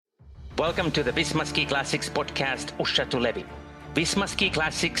Welcome to the Visma Ski Classics podcast, Usha to Levi. Visma Ski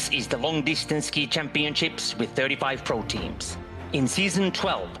Classics is the long-distance ski championships with 35 pro teams. In season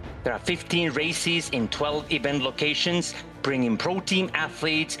 12, there are 15 races in 12 event locations, bringing pro team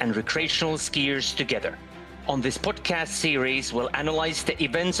athletes and recreational skiers together. On this podcast series, we'll analyze the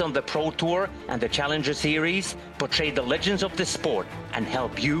events on the Pro Tour and the Challenger Series, portray the legends of the sport, and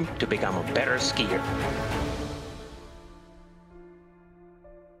help you to become a better skier.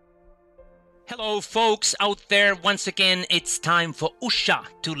 Hello, folks out there. Once again, it's time for Usha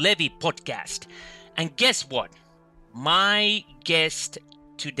to Levi podcast. And guess what? My guest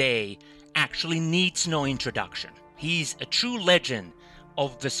today actually needs no introduction. He's a true legend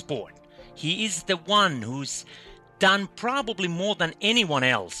of the sport. He is the one who's done probably more than anyone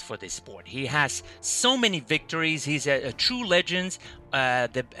else for this sport. He has so many victories. He's a true legend.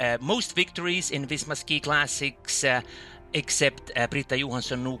 The most victories in Visma Ski Classics, except Britta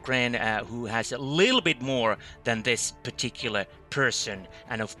Johansson Nordgren, who has a little bit more than this particular person.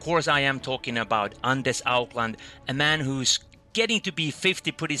 And of course, I am talking about Anders Aukland, a man who's getting to be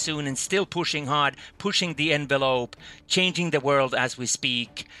 50 pretty soon and still pushing hard, pushing the envelope, changing the world as we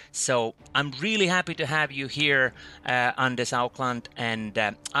speak. So I'm really happy to have you here, Anders Aukland, and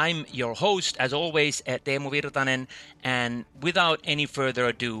I'm your host, as always, Teemu Virtanen. And without any further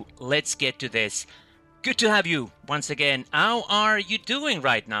ado, let's get to this. Good to have you once again. How are you doing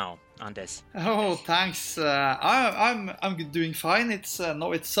right now, Anders? Oh, thanks. I'm doing fine.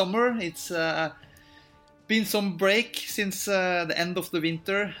 Now it's summer. It's been some break since the end of the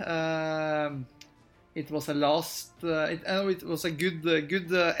winter. It was it was a good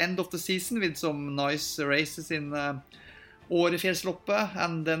end of the season with some nice races in Årefjellsloppet,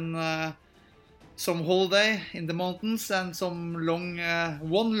 and then some holiday in the mountains and some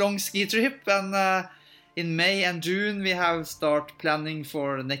one long ski trip. And in May and June we have start planning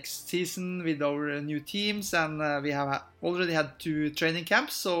for the next season with our new teams, and we have already had 2 training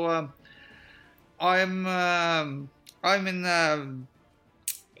camps. So I'm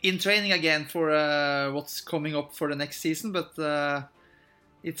in training again for what's coming up for the next season, but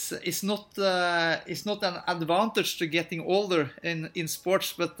it's not an advantage to getting older in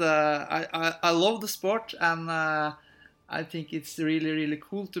sports, but I love the sport, and I think it's really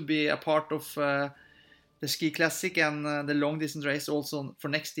cool to be a part of the Ski Classic and the long distance race also for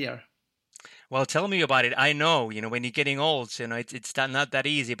next year. Well, tell me about it. I know, when you're getting old, it's not that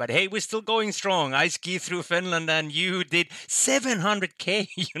easy. But hey, we're still going strong. I ski through Finland, and you did 700K,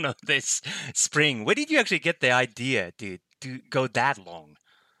 this spring. Where did you actually get the idea to go that long?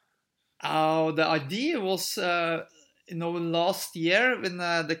 Oh, the idea was, last year when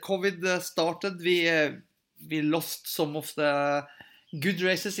the COVID started, we lost some of the good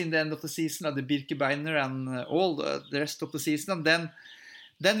races in the end of the season at the Birkebeiner and all the rest of the season, and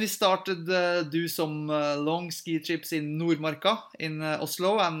then we started do some long ski trips in Nordmarka in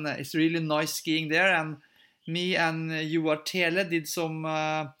Oslo, and it's really nice skiing there. And me and Joar Tele did some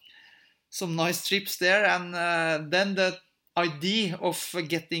nice trips there. And then the idea of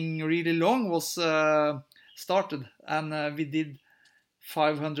getting really long was started, and we did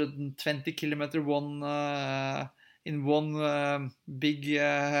 520 kilometer in one big.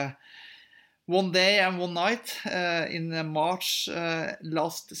 One day and one night in March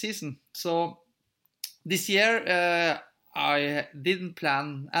last season. So this year I didn't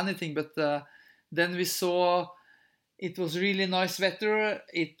plan anything, but then we saw it was really nice weather.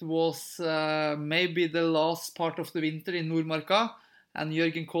 It was maybe the last part of the winter in Nordmarka, and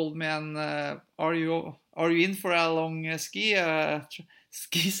Jørgen called me and are you in for a long ski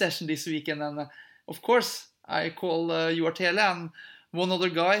session this weekend? And of course I called Joar Tele and one other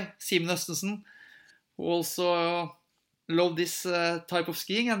guy, Simen Østensen, who also loved this type of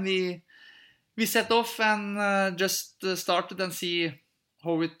skiing, and we set off and just started and see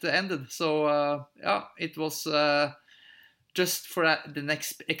how it ended. So it was just for the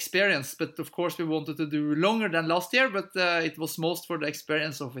next experience. But of course we wanted to do longer than last year, but it was most for the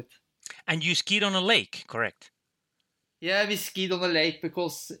experience of it. And you skied on a lake, correct? Yeah, we skied on a lake,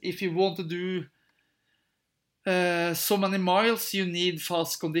 because if you want to do so many miles, you need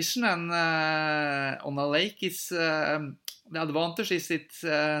fast condition, and on a lake is the advantage is it's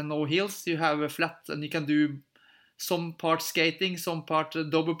no hills. You have a flat, and you can do some part skating, some part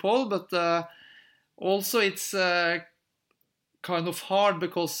double pole, but also it's kind of hard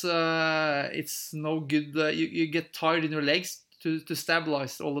because it's no good. You get tired in your legs to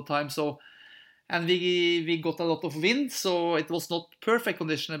stabilize all the time. So, and we got a lot of wind, so it was not perfect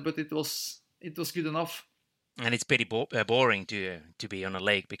condition, but it was good enough. And it's pretty boring to be on a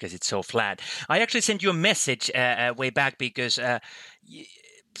lake because it's so flat. I actually sent you a message way back because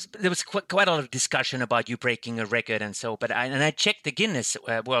there was quite a lot of discussion about you breaking a record and so, but I checked the Guinness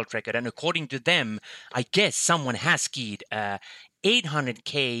World Record, and according to them, I guess someone has skied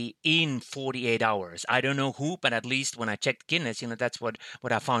 800K in 48 hours. I don't know who, but at least when I checked Guinness, that's what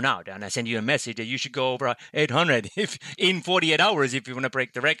I found out. And I sent you a message that you should go over 800 if in 48 hours if you want to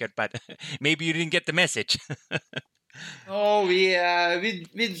break the record, but maybe you didn't get the message. Oh, we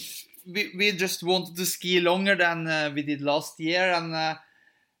just wanted to ski longer than we did last year, and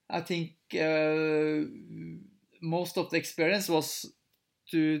I think most of the experience was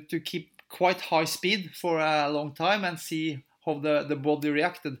to keep quite high speed for a long time and see how the body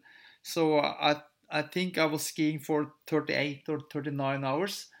reacted. So I think I was skiing for 38 or 39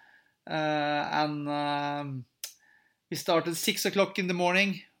 hours, and we started 6 o'clock in the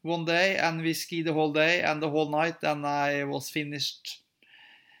morning one day, and we skied the whole day and the whole night, and I was finished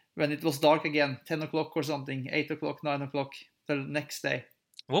when it was dark again, 10 o'clock or something, 8 o'clock, 9 o'clock the next day.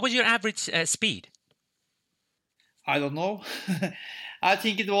 What was your average speed? I don't know. I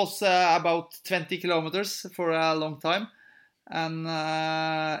think it was about 20 kilometers for a long time. And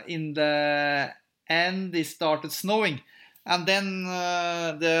in the end, it started snowing. And then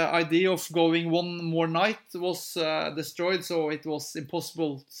the idea of going one more night was destroyed, so it was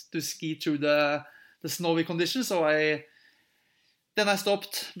impossible to ski through the snowy conditions. So then I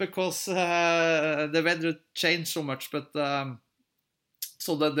stopped because the weather changed so much. But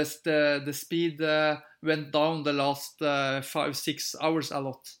so that the speed went down the last 5-6 hours a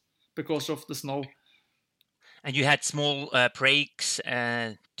lot because of the snow. And you had small breaks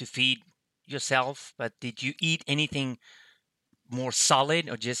to feed yourself, but did you eat anything more solid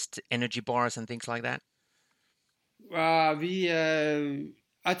or just energy bars and things like that? I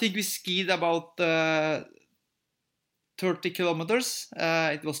think we skied about 30 kilometers.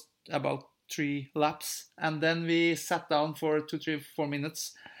 It was about 3 laps, and then we sat down for 2, 3, 4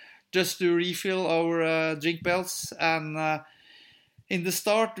 minutes just to refill our drink belts. And in the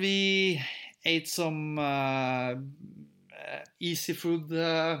start, we ate some easy food,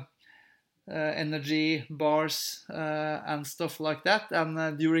 energy bars and stuff like that.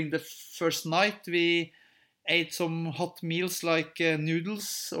 And during the first night, we ate some hot meals like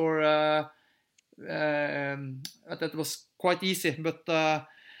noodles, or that was quite easy. But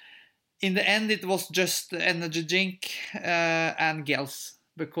in the end, it was just energy drink and gels,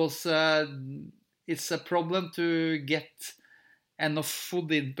 because it's a problem to get enough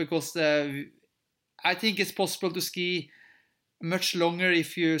food in, because I think it's possible to ski much longer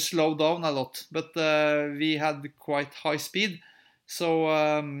if you slow down a lot, but we had quite high speed, so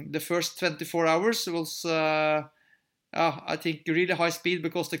the first 24 hours was I think really high speed,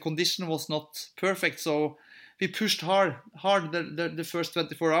 because the condition was not perfect, so we pushed hard the first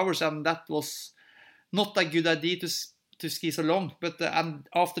 24 hours, and that was not a good idea to ski so long. But and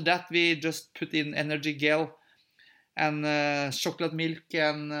after that we just put in energy gel and chocolate milk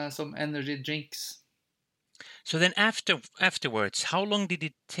and some energy drinks. So then afterwards, how long did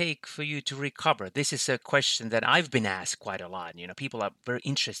it take for you to recover? This is a question that I've been asked quite a lot. People are very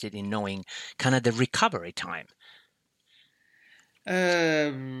interested in knowing kind of the recovery time.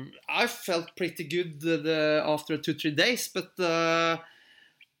 I felt pretty good after 2-3 days, but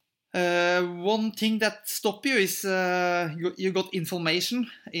one thing that stopped you is you got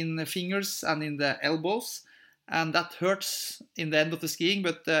inflammation in the fingers and in the elbows, and that hurts in the end of the skiing,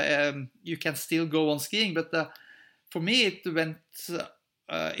 but you can still go on skiing. But for me, it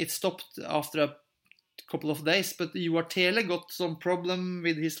stopped after a couple of days. But Joar Tele got some problem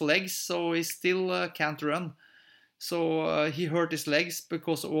with his legs, so he still can't run. So he hurt his legs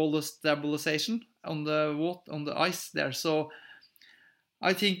because of all the stabilization on the ice there. So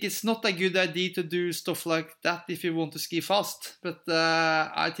I think it's not a good idea to do stuff like that if you want to ski fast. But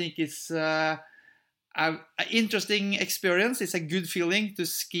I think it's an interesting experience. It's a good feeling to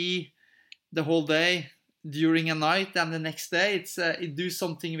ski the whole day during a night, and the next day it do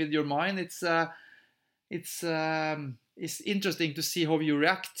something with your mind. It's interesting to see how you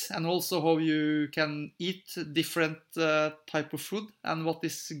react, and also how you can eat different type of food, and what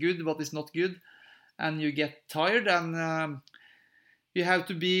is good, what is not good, and you get tired, and you have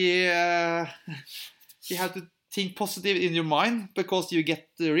to be you have to think positive in your mind, because you get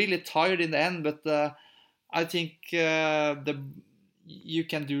really tired in the end. But I think you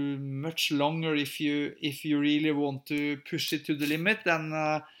can do much longer if you really want to push it to the limit,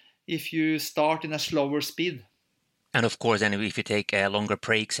 than if you start in a slower speed. And of course, and if you take longer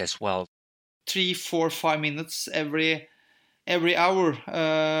breaks as well. 3, 4, 5 minutes every hour,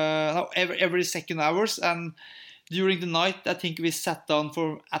 every second hours. And during the night, I think we sat down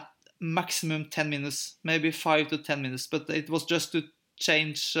for at maximum 10 minutes, maybe 5 to 10 minutes. But it was just to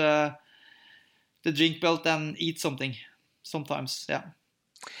change the drink belt and eat something sometimes. Yeah.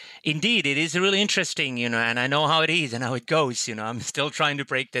 Indeed, it is really interesting, and I know how it is and how it goes. I'm still trying to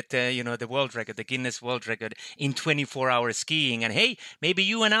break that, the world record, the Guinness World Record in 24-hour skiing. And hey, maybe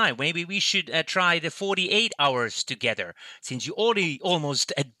you and maybe we should try the 48 hours together, since you already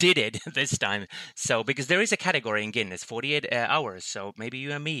almost did it this time. So because there is a category in Guinness, 48 hours. So maybe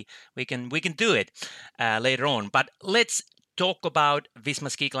you and me, we can do it later on. But let's talk about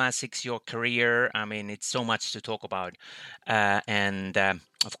Visma Ski Classics, your career. I mean, it's so much to talk about. And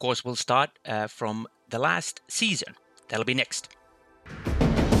of course, we'll start from the last season. That'll be next.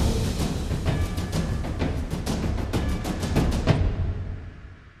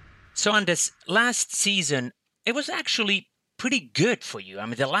 So, Anders, last season, it was actually pretty good for you. I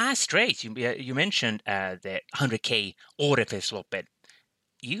mean, the last race, you mentioned the 100K Årefjällsloppet.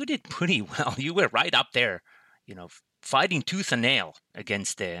 You did pretty well. You were right up there, fighting tooth and nail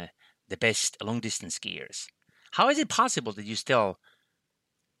against the best long-distance skiers. How is it possible that you're still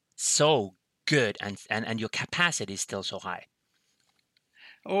so good and your capacity is still so high?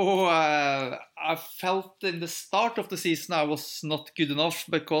 I felt in the start of the season I was not good enough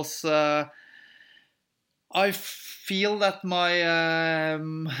because I feel that my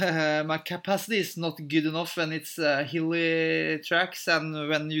my capacity is not good enough when it's hilly tracks and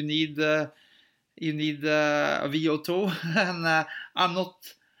when you need a VO2 and I'm not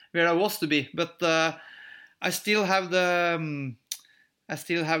where I was to be, but I still have the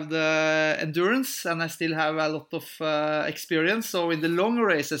endurance and I still have a lot of experience. So in the longer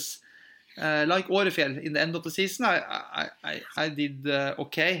races, like Årefjell, in the end of the season, I did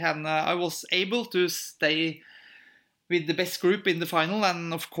okay, and I was able to stay with the best group in the final.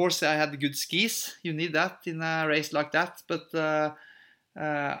 And of course, I had good skis. You need that in a race like that. But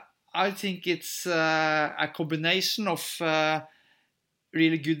I think it's a combination of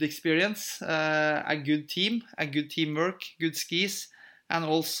really good experience, a good team, a good teamwork, good skis, and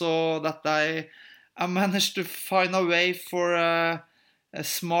also that I managed to find a way for a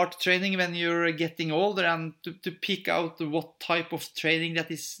smart training when you're getting older, and to pick out what type of training that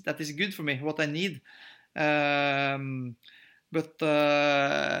is good for me, what I need. But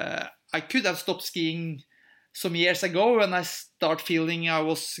I could have stopped skiing some years ago when I start feeling I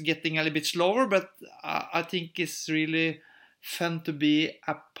was getting a little bit slower, but I think it's really fun to be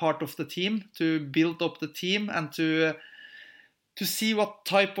a part of the team, to build up the team, and to see what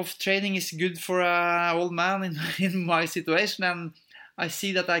type of training is good for an old man in my situation. And I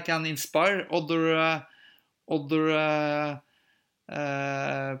see that I can inspire other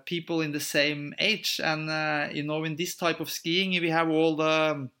people in the same age. And in this type of skiing, we have all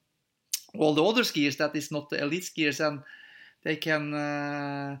the other skiers that is not the elite skiers, and they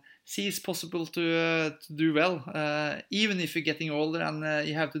can see it's possible to do well, even if you're getting older, and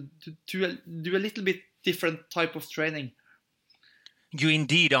you have to do a little bit different type of training. You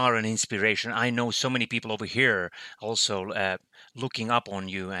indeed are an inspiration. I know so many people over here also looking up on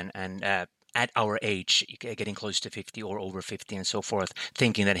you and at our age, getting close to 50 or over 50 and so forth,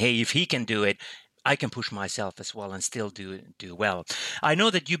 thinking that, hey, if he can do it, I can push myself as well and still do well. I know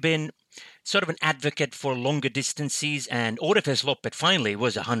that you've been sort of an advocate for longer distances, and Årefjällsloppet finally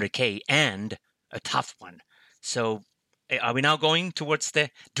was 100K and a tough one. So are we now going towards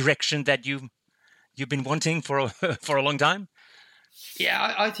the direction that you've been wanting for a long time?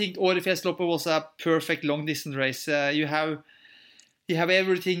 Yeah, I think Årefjällsloppet was a perfect long distance race. You have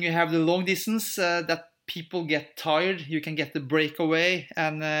everything. You have the long distance that people get tired. You can get the breakaway,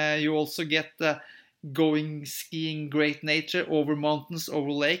 and you also get going skiing great nature over mountains,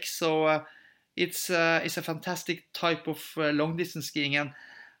 over lakes. So it's a fantastic type of long distance skiing, and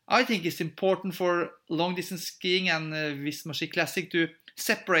I think it's important for long distance skiing and Visma Ski Classic to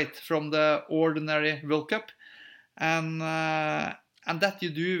separate from the ordinary World Cup, and that you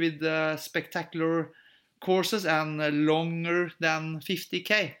do with spectacular courses and longer than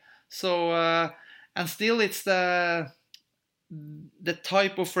 50K. So and still it's the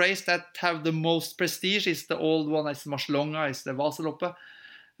type of race that have the most prestige is the old one. It's much longer. It's the Vasaloppet,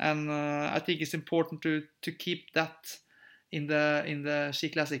 and I think it's important to keep that in the Ski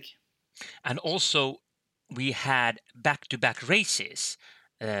Classic. And also, we had back-to-back races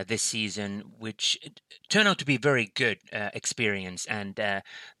this season, which turned out to be very good experience. And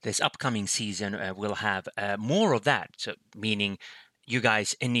this upcoming season will have more of that. So, meaning you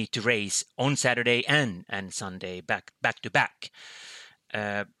guys need to race on Saturday and Sunday back to back.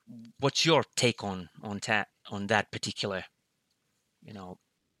 What's your take on that particular,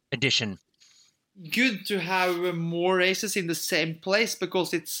 edition? Good to have more races in the same place,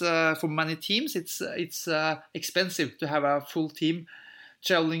 because it's for many teams it's expensive to have a full team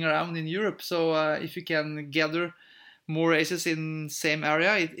traveling around in Europe. So if you can gather more races in same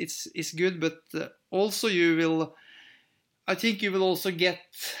area, it's good. But also I think you will also get.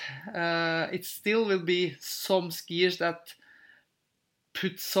 It still will be some skiers that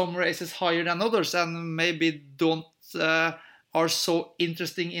put some races higher than others, and maybe don't are so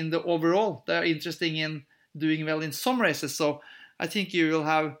interesting in the overall. They're interesting in doing well in some races. So I think you will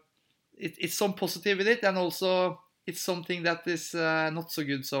have it's some positive with it, and also it's something that is not so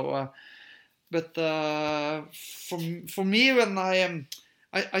good. So, but for me, when I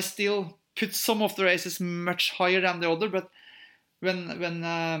still put some of the races much higher than the other. But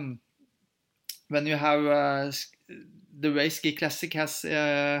when you have the way Ski Classic has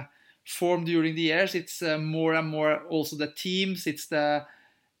formed during the years, it's more and more also the teams, it's the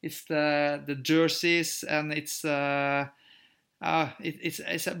jerseys, and it's a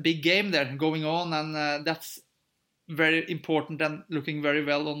big game there going on, and that's very important and looking very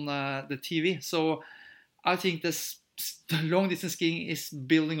well on the TV. So I think the long distance skiing is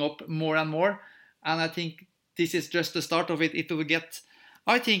building up more and more, and I think this is just the start of it. It will get,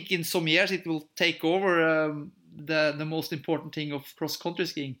 I think in some years it will take over the most important thing of cross country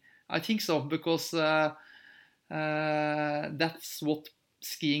skiing. I think so, because that's what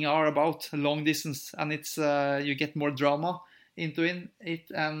skiing are about, long distance, and it's you get more drama into it,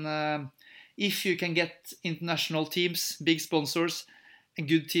 and if you can get international teams, big sponsors, and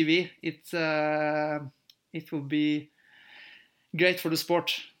good TV, it will be great for the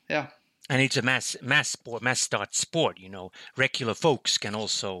sport. Yeah. And it's a mass sport, mass start sport. Regular folks can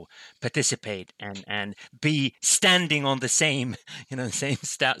also participate and be standing on the same, same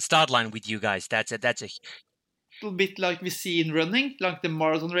start line with you guys. That's a little bit like we see in running, like the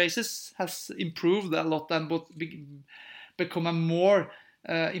marathon races has improved a lot and become a more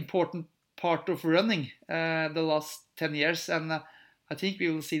important part of running the last 10 years. And I think we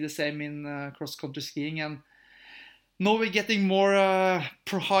will see the same in cross-country skiing. And now we're getting more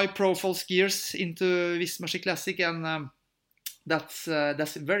high-profile skiers into Visma Ski Classic, and that's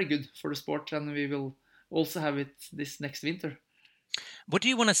very good for the sport. And we will also have it this next winter. What do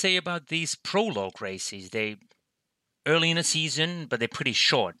you want to say about these prologue races? They early in the season, but they're pretty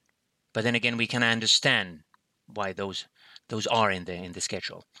short. But then again, we can understand why those are in the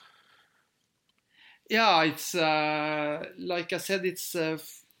schedule. Yeah, it's like I said, it's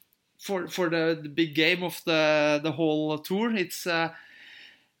for the big game of the whole tour. It's to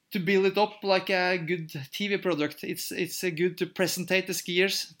build it up like a good TV product. It's good to presentate the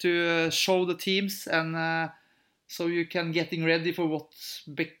skiers, to show the teams, and so you can getting ready for what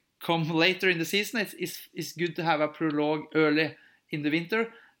become later in the season. It's good to have a prologue early in the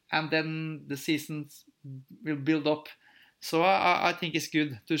winter, and then the seasons will build up. So I think it's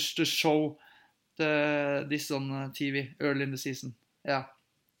good to show this on TV early in the season. Yeah.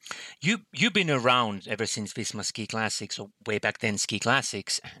 You've been around ever since Visma Ski Classics, or way back then Ski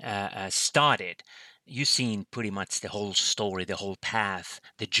Classics started. You've seen pretty much the whole story, the whole path,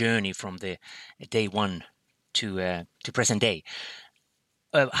 the journey from the day one to present day.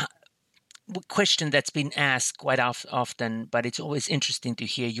 Question that's been asked quite often, but it's always interesting to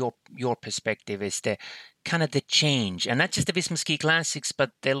hear your perspective, is the kind of the change, and not just the Visma Ski Classics,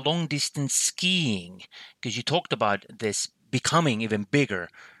 but the long distance skiing, because you talked about this becoming even bigger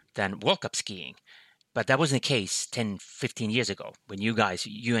than World Cup skiing, but that wasn't the case 10, 15 years ago when you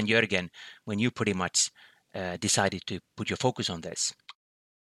and Jørgen, when you pretty much decided to put your focus on this.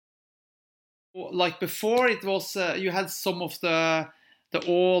 Like before, it was you had some of the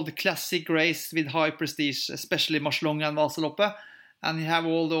old classic race with high prestige, especially Marcialonga and Vasaloppet, and you have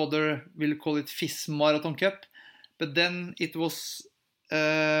all the other, we'll call it FIS Marathon Cup. But then it was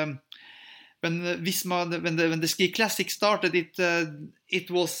when the Ski Classic started, it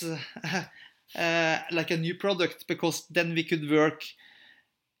was like a new product, because then we could work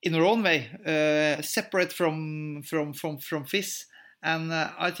in our own way, separate from FIS, and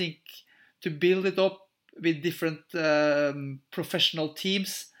I think to build it up with different professional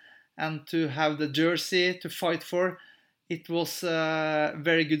teams and to have the jersey to fight for, it was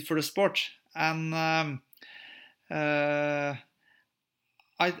very good for the sport. And I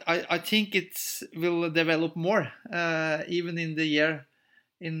think it will develop more, even in the year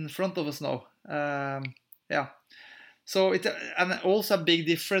in front of us now. Yeah. So and also a big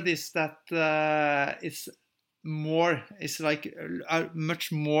difference is that it's like a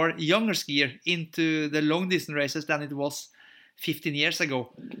much more younger skier into the long distance races than it was 15 years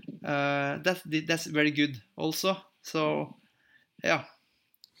ago. That's very good also. So, yeah.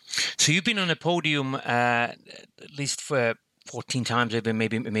 So you've been on a podium at least for 14 times,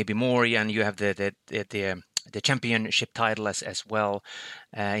 maybe more, and you have the the championship title as well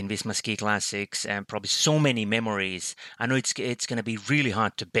in Visma Ski Classics, and probably so many memories. I know it's going to be really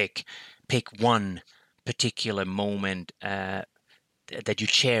hard to pick one particular moment that you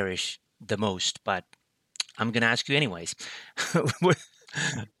cherish the most, but I'm going to ask you anyways.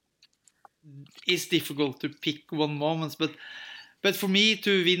 It's difficult to pick one moment, but for me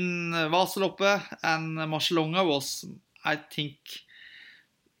to win Vasaloppet and Marcialonga was, I think,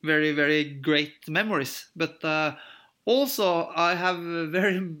 very, very great memories. But also I have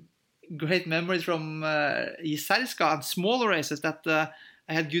very great memories from Jizerska and smaller races that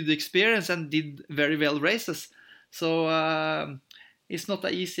I had good experience and did very well races. So it's not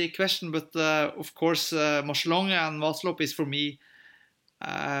an easy question, but of course Marcialonga and Vasaloppet is for me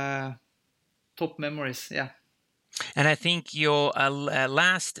top memories, yeah. And I think your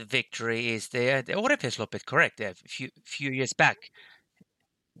last victory is the Årefjällsloppet, correct? A few years back.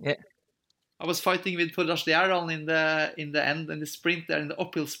 Yeah. I was fighting with Fordrash Djerdalen in the end, in the sprint there, in the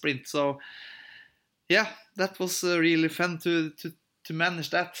uphill sprint. So yeah, that was really fun to manage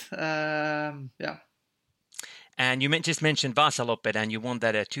that. Yeah. And you just mentioned Vasaloppet, and you won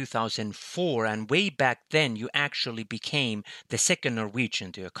that at 2004. And way back then, you actually became the second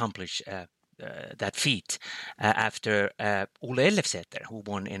Norwegian to accomplish that feat after Ole Ellefsæter, who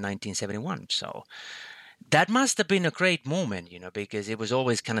won in 1971. So that must have been a great moment, because it was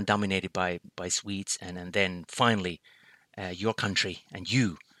always kind of dominated by Swedes, and then finally your country and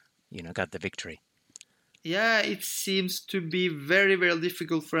you got the victory. Yeah, it seems to be very, very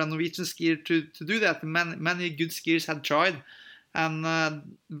difficult for a Norwegian skier to do that. Many good skiers had tried, and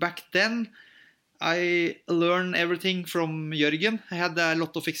back then I learned everything from Jørgen. I had a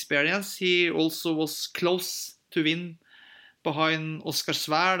lot of experience. He also was close to win behind Oskar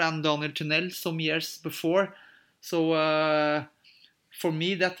Svärd and Daniel Tunnel some years before. So for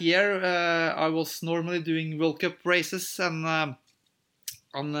me that year, I was normally doing World Cup races, and I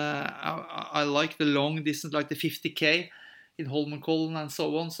like the long distance, like the 50k in Holmenkollen and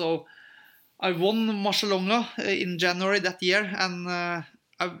so on. So I won Marcialonga in January that year, and I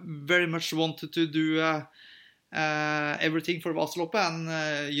very much wanted to do everything for Vasaloppet, and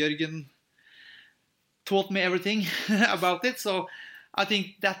Jørgen taught me everything about it. So I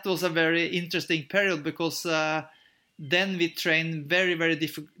think that was a very interesting period, because then we trained very, very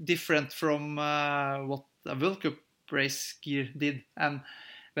different from what a World Cup race skier did. And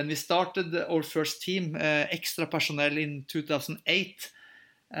when we started our first team, Extra Personnel, in 2008,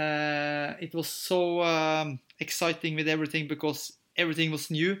 it was so exciting with everything, because everything was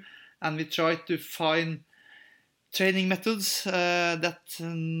new, and we tried to find training methods that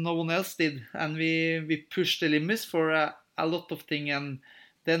no one else did, and we pushed the limits for a lot of things. And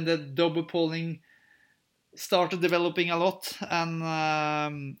then the double poling started developing a lot,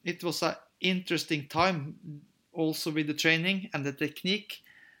 and it was an interesting time also with the training and the technique,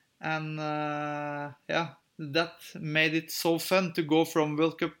 and yeah, that made it so fun to go from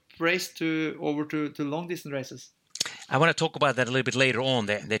World Cup race over to long distance races. I want to talk about that a little bit later on,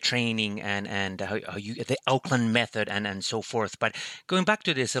 the training and how you, the Auckland method and so forth. But going back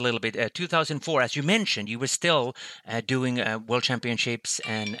to this a little bit, 2004, as you mentioned, you were still doing World Championships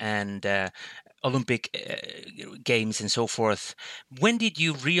and Olympic games and so forth. When did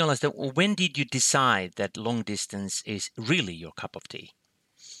you realize that, or when did you decide that long distance is really your cup of tea?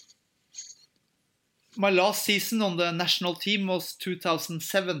 My last season on the national team was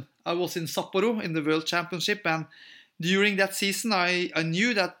 2007. I was in Sapporo in the World Championship, and during that season I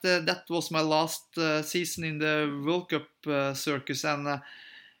knew that that was my last season in the World Cup circus, and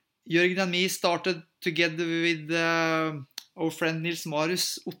Jørgen and me started together with our friend Nils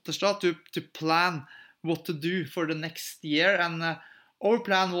Marius Otterstad to plan what to do for the next year. And our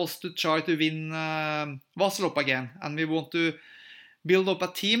plan was to try to win Vasaloppet again, and we want to build up a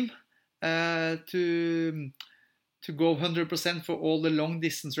team to go 100% for all the long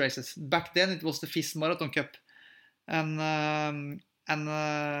distance races. Back then it was the FIS Marathon Cup, and I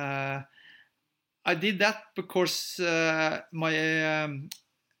did that because my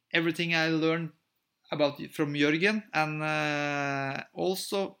everything I learned from Jørgen, and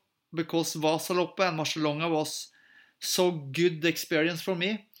also because Vasaloppet and Marcialonga was so good experience for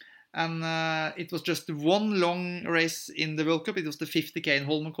me. And it was just one long race in the World Cup. It was the 50k in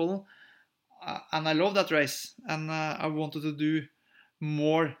Holmenkollen, and I love that race, and I wanted to do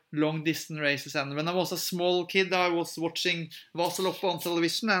more long distance races. And when I was a small kid, I was watching Vasaloppet on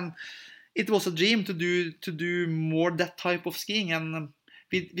television, and it was a dream to do more that type of skiing. And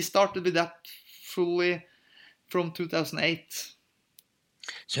we started with that fully from 2008.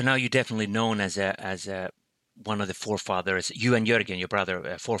 So now you're definitely known as a one of the forefathers, you and Jürgen, your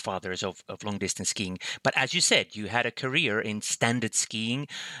brother, forefathers of long distance skiing. But as you said, you had a career in standard skiing,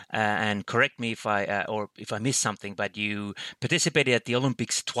 and correct me if I missed something, but you participated at the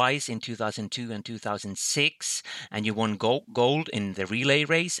Olympics twice in 2002 and 2006, and you won gold in the relay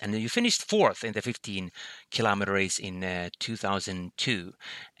race, and you finished fourth in the 15-kilometer race in 2002.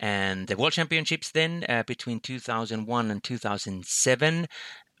 And the World Championships then between 2001 and 2007.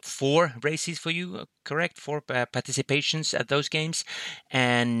 4 races for you, correct? 4 participations at those games,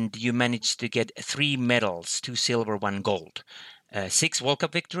 and you managed to get 3 medals, 2 silver, 1 gold, 6 World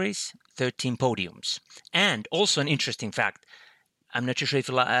Cup victories, 13 podiums. And also an interesting fact, I'm not sure if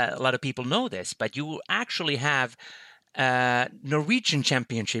a lot of people know this, but you actually have Norwegian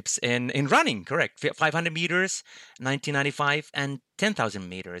championships in running, correct? 500 meters, 1995, and 10,000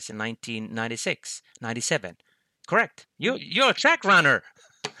 meters in 1996, 97. Correct. You're a track runner.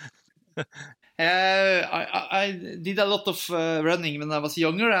 I did a lot of running when I was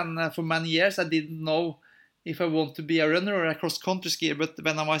younger, and for many years I didn't know if I want to be a runner or a cross-country skier. But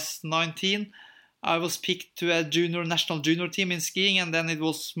when I was 19, I was picked to a national junior team in skiing, and then it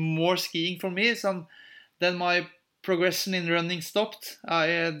was more skiing for me. So then my progression in running stopped.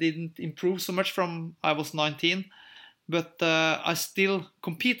 I didn't improve so much from I was 19, but I still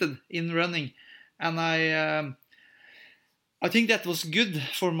competed in running, and I think that was good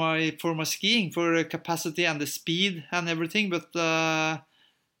for my skiing, for capacity and the speed and everything. But the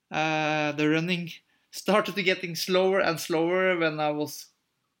running started to getting slower and slower when I was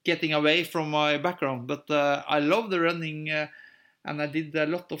getting away from my background. But I love the running, and I did a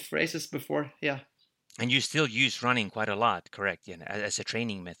lot of races before. Yeah. And you still use running quite a lot, correct? Yeah, as a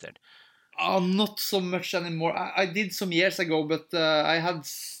training method. Not so much anymore. I did some years ago, but I had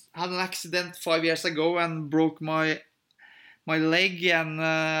an accident 5 years ago and broke my leg, and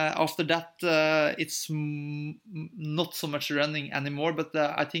after that it's not so much running anymore. But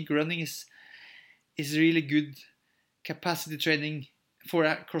I think running is really good capacity training for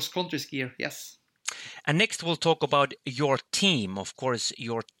a cross-country skier. Yes. And next we'll talk about your team. Of course,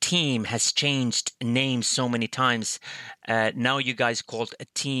 your team has changed names so many times. Now you guys called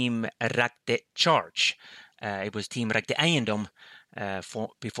Team Rakte Charge. It was Team Rakte Eiendom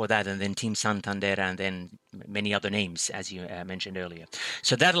before that, and then Team Santander, and then many other names, as you mentioned earlier.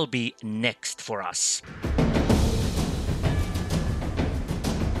 So that'll be next for us.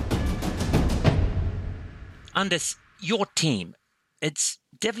 Anders, your team, it's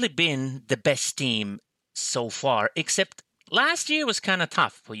definitely been the best team so far, except last year was kind of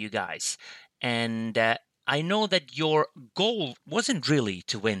tough for you guys. And I know that your goal wasn't really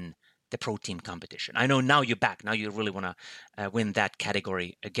to win the pro team competition. I know now you're back. Now you really want to win that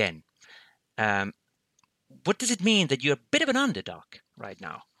category again. What does it mean that you're a bit of an underdog right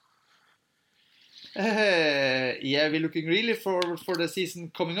now? Yeah, we're looking really forward for the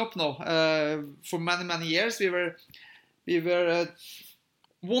season coming up now. For many years, we were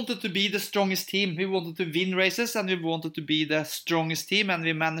wanted to be the strongest team. We wanted to win races, and we wanted to be the strongest team, and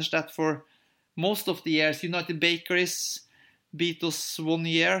we managed that for most of the years. United Bakeries beat us 1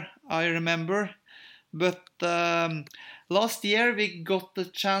 year, I remember. But last year we got the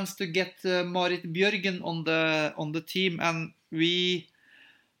chance to get Marit Bjørgen on the team, and we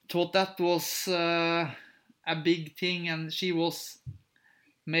thought that was a big thing, and she was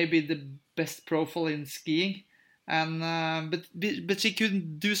maybe the best profile in skiing. And but she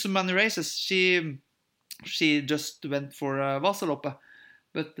couldn't do so many races. She just went for Vasaloppet,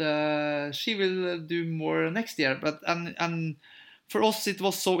 but she will do more next year. But and for us it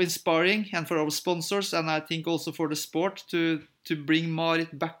was so inspiring, and for our sponsors, and I think also for the sport, to bring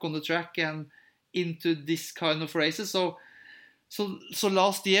Marit back on the track and into this kind of races. So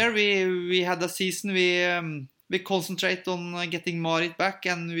last year we had a season. We concentrate on getting Marit back,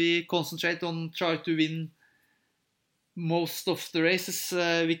 and we concentrate on try to win most of the races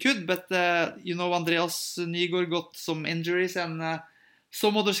we could. But Andreas Nygaard got some injuries, and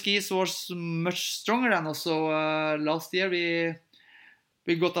some other skis was much stronger than us. So last year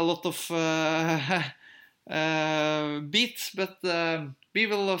we got a lot of beats, but we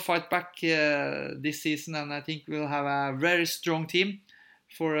will fight back this season, and I think we'll have a very strong team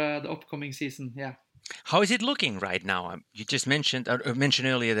for the upcoming season. Yeah. How is it looking right now? You just mentioned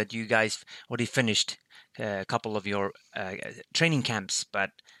earlier that you guys already finished a couple of your training camps, but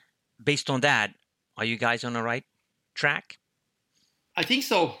based on that, are you guys on the right track? I think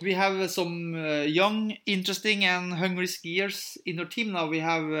so. We have some young, interesting and hungry skiers in our team now. We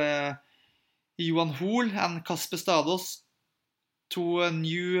have Johan Hoel and Kasper Stados, two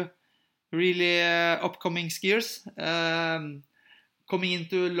new really upcoming skiers. coming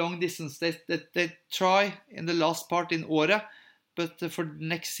into long distance. They try in the last part in Åre, but for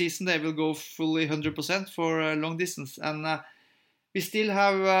next season they will go fully 100% for long distance. And we still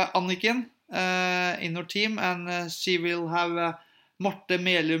have Anniken in our team, and she will have Marte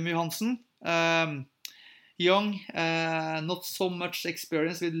Melum Johansen. Young, not so much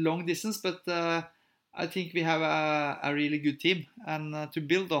experience with long distance, but I think we have a really good team and to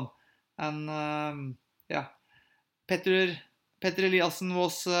build on. And Petter Eliassen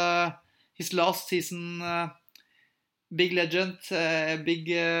was his last season, big legend, big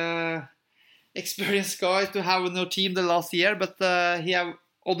experienced guy to have in our team the last year, but he have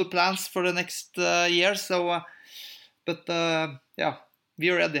other plans for the next year. So, we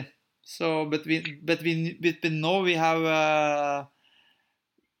are ready. So, but we know we have a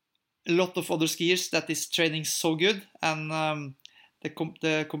lot of other skiers that is training so good, and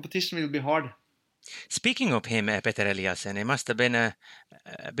the competition will be hard. Speaking of him, Petter Eliassen, it must have been a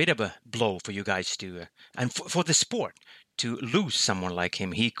bit of a blow for you guys to, and for the sport, to lose someone like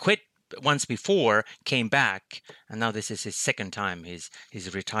him. He quit once before, came back, and now this is his second time he's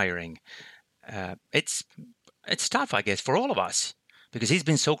retiring. It's tough, I guess, for all of us, because he's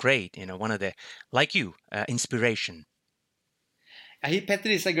been so great, one of the, like you, inspiration. Petter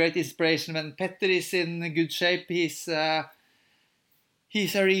is a great inspiration. When Petter is in good shape, he's a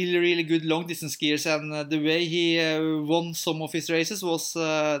really, really good long distance skier, and the way he won some of his races was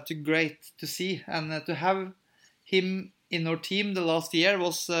great to see. And to have him in our team the last year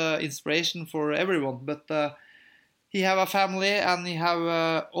was inspiration for everyone. But he have a family and he have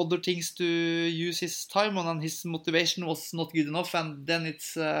other things to use his time on, and his motivation was not good enough. And then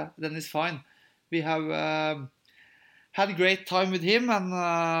it's fine. We have had a great time with him, and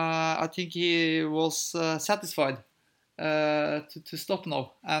I think he was satisfied to stop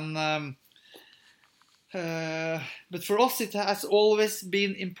now. And but for us, it has always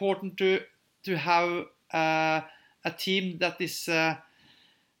been important to have a team that is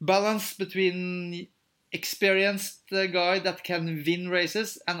balanced between experienced guy that can win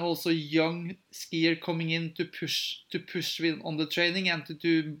races and also young skier coming in to push on the training and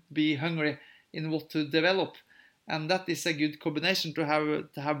to be hungry in what to develop. And that is a good combination to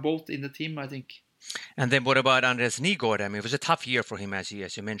have both in the team, I think. And then what about Andreas Nygård? I mean, it was a tough year for him, as you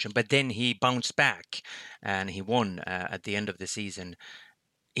mentioned, but then he bounced back and he won at the end of the season.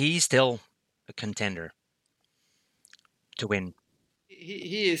 He's still a contender to win.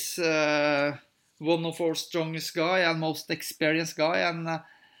 He is one of our strongest guy and most experienced guy, and a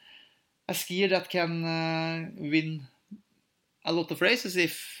skier that can win a lot of races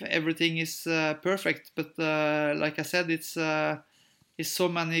if everything is perfect. But like I said, it's so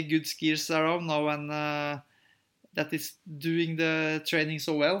many good skiers around now, and that is doing the training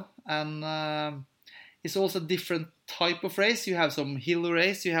so well. And it's also a different type of race. You have some hill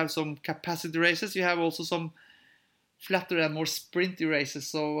race, you have some capacity races, you have also some flatter and more sprinty races.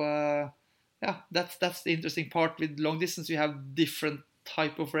 So that's the interesting part with long distance. You have different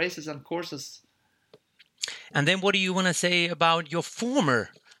type of races and courses. And then what do you want to say about your former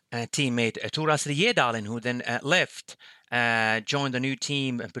teammate, Tor Astrid Gjerdalen, who then left, joined a new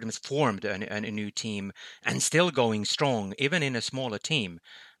team, and pretty much formed a new team, and still going strong, even in a smaller team?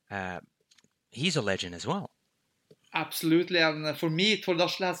 He's a legend as well. Absolutely. And for me, Tord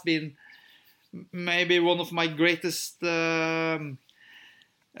Asle has been maybe one of my greatest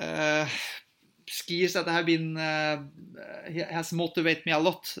skiers that have been. He has motivated me a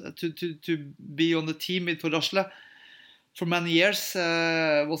lot to be on the team with Tord Asle for many years.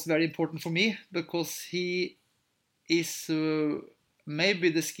 Was very important for me because he is maybe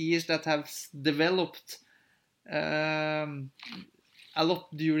the skiers that have developed a lot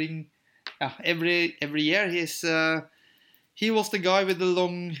during every year. He was the guy with the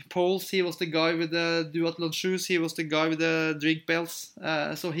long poles. He was the guy with the duathlon shoes. He was the guy with the drink bells.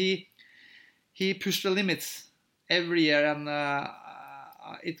 So he pushed the limits every year, and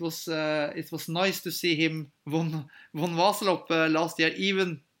it was nice to see him won Vasalopp last year,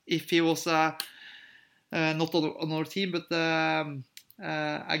 even if he was not on our team, but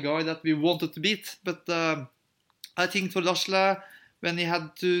a guy that we wanted to beat. But I think Tord Asle, when he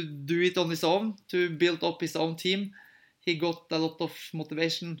had to do it on his own, to build up his own team, he got a lot of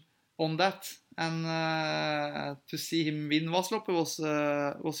motivation on that, and to see him win Vasalopp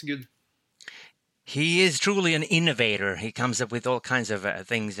was good. He is truly an innovator. He comes up with all kinds of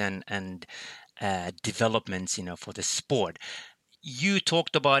things and developments, for the sport. You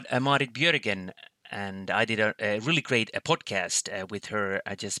talked about Marit Bjørgen, and I did a really great podcast with her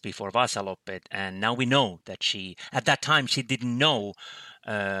just before Vasaloppet, and now we know that at that time she didn't know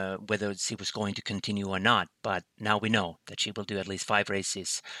whether she was going to continue or not. But now we know that she will do at least 5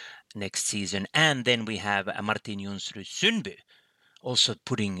 races next season. And then we have Martin Jonsrud Sundby also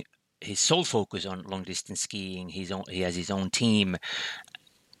putting his sole focus on long distance skiing. He has his own team.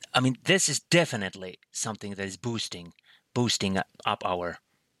 I mean, this is definitely something that is boosting up our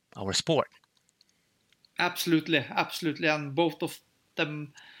sport. Absolutely, and both of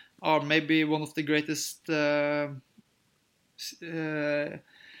them are maybe one of the greatest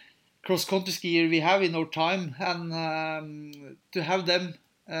cross-country skier we have in our time, and to have them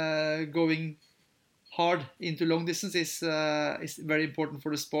going hard into long distance is very important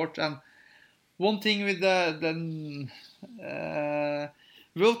for the sport. And one thing with the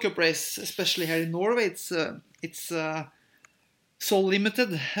World Cup race, especially here in Norway, it's so limited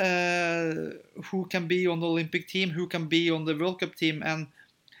who can be on the Olympic team, who can be on the World Cup team, and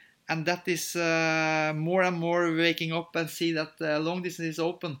that is more and more waking up and see that long distance is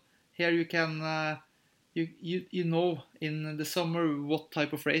open. Here you can you know in the summer what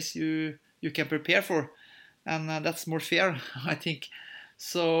type of race you can prepare for, and that's more fair, I think.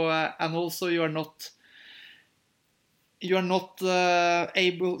 So and also you are not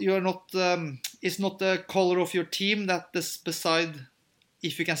able. It's not the color of your team that is beside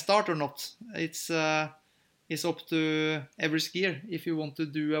if you can start or not. It's up to every skier if you want to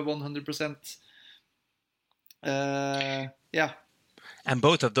do a 100%. Yeah. And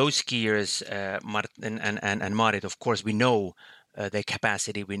both of those skiers, Martin and Marit, of course, we know their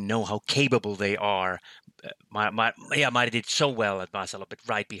capacity. We know how capable they are. Marit did so well at Vasaloppet,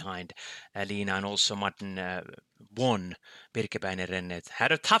 right behind Lina, and also Martin won Birkebeiner-rennet.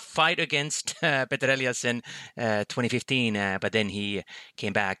 Had a tough fight against Peter Eliasson 2015, but then he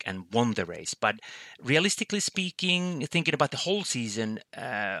came back and won the race. But realistically speaking, thinking about the whole season,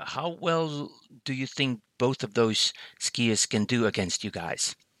 how well do you think both of those skiers can do against you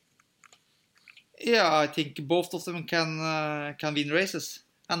guys? Yeah, I think both of them can win races,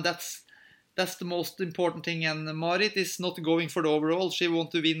 and that's the most important thing. And Marit is not going for the overall; she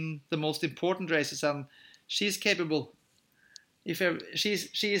wants to win the most important races, and she's capable. If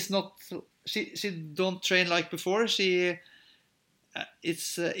she is not, she don't train like before.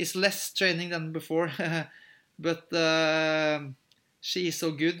 It's less training than before, but she is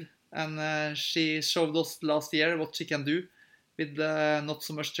so good, and she showed us last year what she can do with not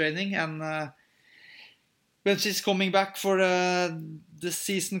so much training. And when she's coming back for the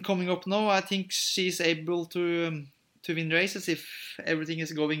season coming up now, I think she's able to win races if everything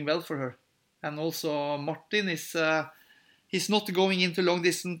is going well for her. And also Martin is he's not going into long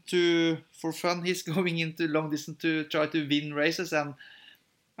distance for fun. He's going into long distance to try to win races, and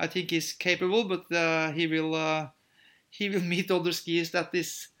I think he's capable. But he will meet other skiers that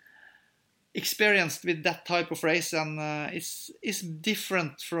is experienced with that type of race, and it's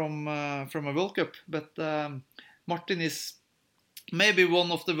different from a World Cup. But Martin is maybe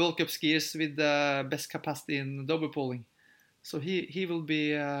one of the World Cup skiers with the best capacity in double poling, so he will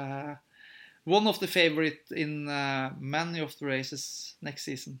be one of the favorite in many of the races next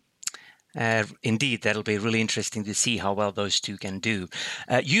season. Indeed, that'll be really interesting to see how well those two can do.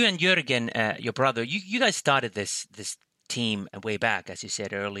 You and Jürgen, your brother, you guys started this team way back, as you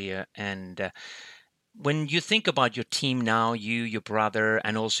said earlier. And when you think about your team now, your brother,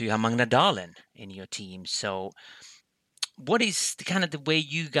 and also you have Magna Dahlen in your team. So what is the way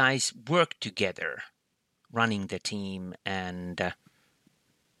you guys work together, running the team? And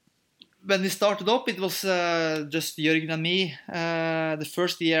when we started up, it was just Jürgen and me the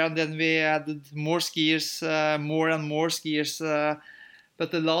first year, and then we added more skiers, more and more skiers.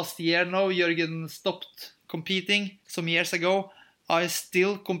 But the last year now, Jürgen stopped competing some years ago. I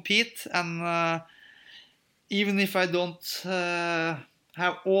still compete, and even if I don't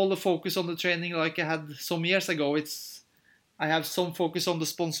have all the focus on the training like I had some years ago, I have some focus on the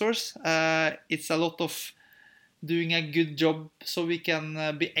sponsors. It's a lot of doing a good job so we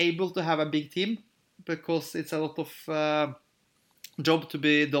can be able to have a big team, because it's a lot of job to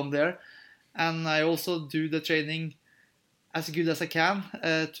be done there. And I also do the training as good as I can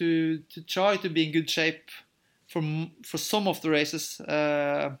to try to be in good shape for some of the races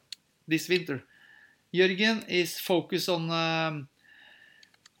this winter. Jürgen is focused on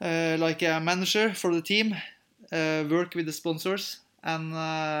like a manager for the team, work with the sponsors, and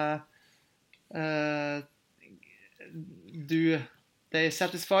they're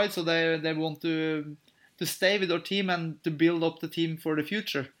satisfied, so they want to stay with our team and to build up the team for the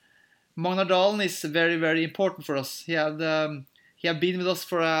future. Magna Dahlen is very, very important for us. He have been with us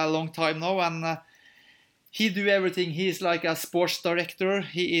for a long time now, and he do everything. He is like a sports director.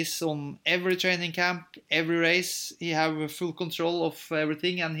 He is on every training camp, every race. He have full control of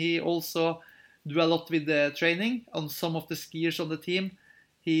everything, and he also do a lot with the training on some of the skiers on the team.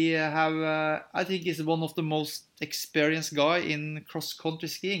 He I think he's one of the most experienced guy in cross country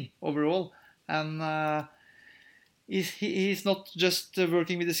skiing overall, and he's not just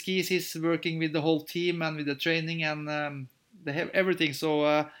working with the skis. He's working with the whole team and with the training and everything.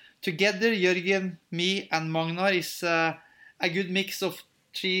 So together, Jørgen, me, and Magnar is a good mix of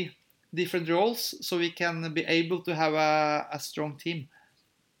three different roles, so we can be able to have a strong team.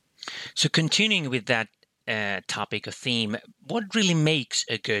 So continuing with that topic or theme, what really makes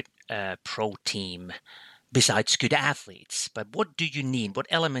a good pro team besides good athletes? But what do you need? What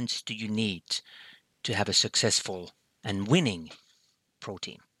elements do you need to have a successful and winning pro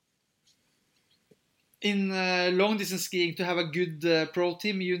team? In long distance skiing, to have a good pro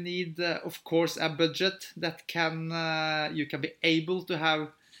team, you need, of course, a budget that you can be able to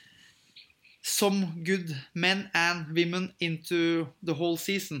have some good men and women into the whole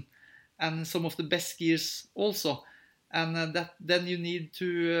season, and some of the best skiers also. And then you need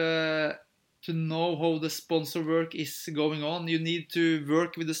to know how the sponsor work is going on. You need to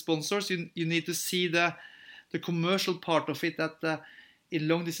work with the sponsors. You need to see the commercial part of it. That in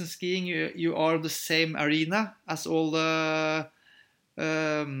long distance skiing, you are the same arena as all the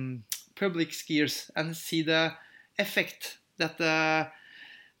public skiers, and see the effect that.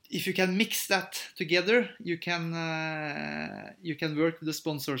 If you can mix that together, you can work with the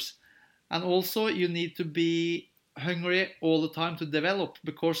sponsors, and also you need to be hungry all the time to develop,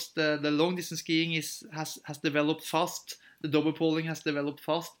 because the long distance skiing has developed fast. The double poling has developed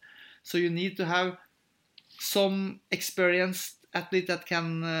fast, so you need to have some experienced athlete that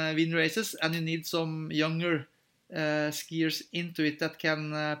can win races, and you need some younger skiers into it that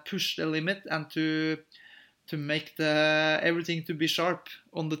can push the limit and to make everything to be sharp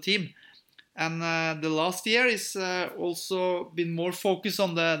on the team. And the last year is also been more focused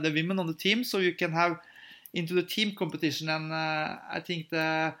on the women on the team, so you can have into the team competition. And I think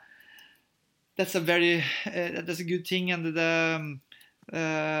that's a good thing. And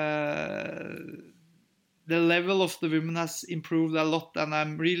the level of the women has improved a lot, and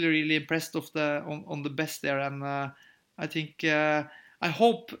I'm really, really impressed on the best there. And I think I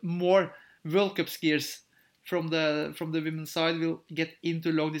hope more World Cup skiers from the women's side will get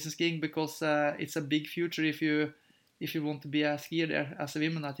into long distance skiing, because it's a big future if you want to be a skier there as a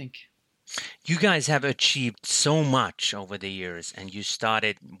woman, I think. You guys have achieved so much over the years, and you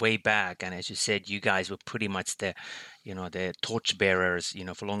started way back. And as you said, you guys were pretty much the torchbearers,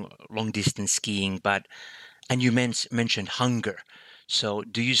 for long distance skiing. And you mentioned hunger. So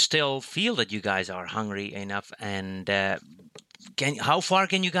do you still feel that you guys are hungry enough? And how far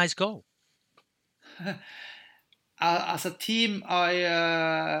can you guys go? As a team,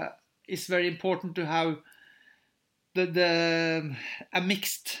 it's very important to have a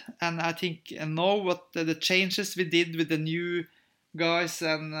mixed, and I think know what the changes we did with the new guys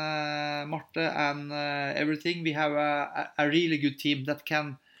and Marte and everything. We have a really good team that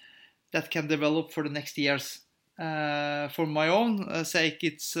can develop for the next years. For my own sake,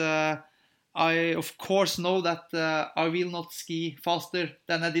 it's I of course know that I will not ski faster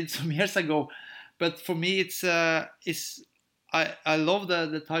than I did some years ago. But for me, it's I love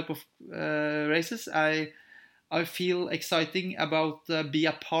the type of races. I feel exciting about be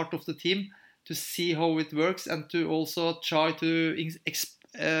a part of the team, to see how it works, and to also try to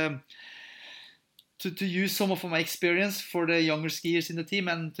use some of my experience for the younger skiers in the team,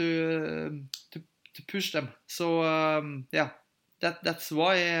 and to push them. So that's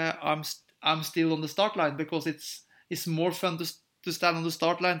why I'm still on the start line, because it's more fun to stand on the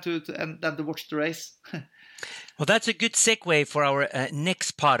start line than to watch the race. Well, that's a good segue for our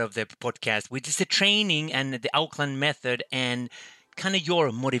next part of the podcast, which is the training and the Auckland method and kind of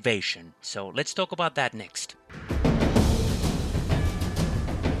your motivation. So let's talk about that next.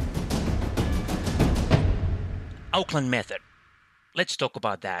 Auckland method. Let's talk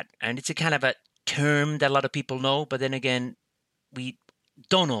about that. And it's a kind of a term that a lot of people know, but then again, we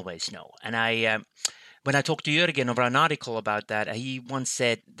don't always know. And when I talked to Jørgen over an article about that, he once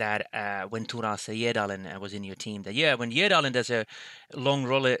said that when Tor Aase Gjerdalen was in your team, that when Gjerdalen does a long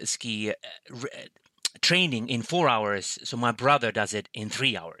roller ski training in 4 hours, so my brother does it in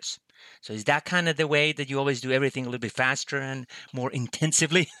 3 hours. So is that kind of the way that you always do everything a little bit faster and more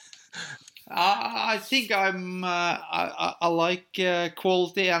intensively? I think I like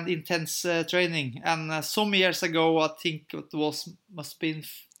quality and intense training. And some years ago, I think it must have been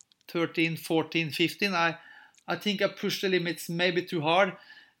 13, 14, 15, I think I pushed the limits maybe too hard.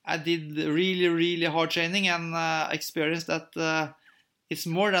 I did really, really hard training and experienced that it's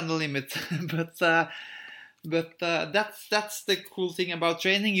more than the limit. but that's the cool thing about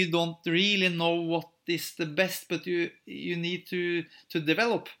training. You don't really know what is the best, but you need to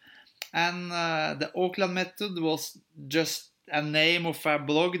develop. And the Oakland method was just a name of a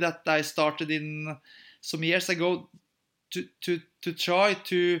blog that I started in some years ago to try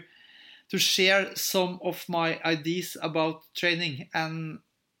to share some of my ideas about training. And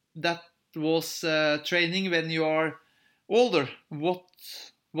that was training when you are older.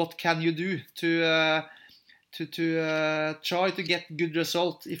 What can you do to try to get good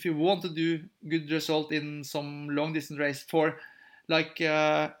result if you want to do good result in some long distance race for like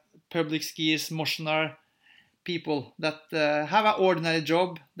public skiers, motioner people that have an ordinary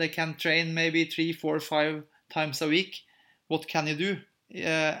job. They can train maybe 3, 4, 5 times a week. What can you do?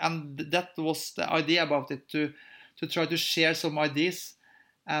 And that was the idea about it, to try to share some ideas.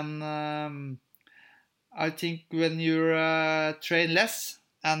 And I think when you train less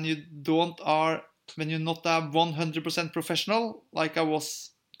and when you're not a 100% professional, like I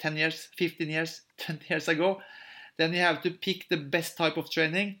was 10 years, 15 years, 20 years ago, then you have to pick the best type of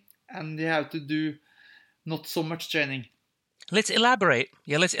training and you have to do not so much training. Let's elaborate.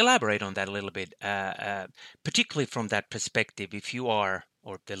 Yeah, let's elaborate on that a little bit, particularly from that perspective. If you are,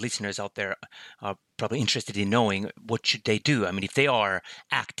 or the listeners out there are probably interested in knowing, what should they do? I mean, if they are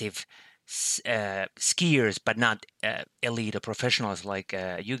active skiers, but not elite or professionals like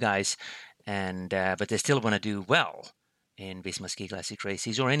you guys, and but they still want to do well in Visma Ski Classic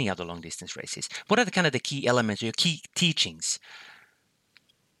races or any other long distance races, what are the key elements, your key teachings?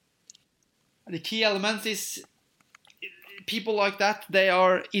 The key elements is people like that, they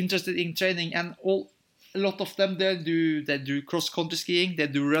are interested in training, and a lot of them they do cross country skiing, they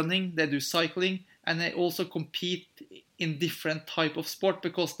do running, they do cycling, and they also compete in different type of sport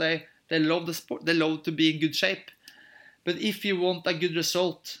because they love the sport, they love to be in good shape. But if you want a good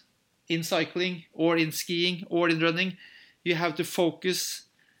result in cycling or in skiing or in running, you have to focus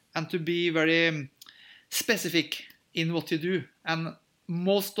and to be very specific in what you do, and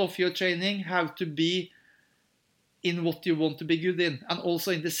most of your training have to be in what you want to be good in, and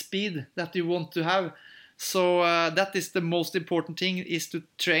also in the speed that you want to have. So that is the most important thing, is to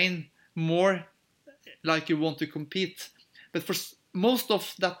train more like you want to compete. But for most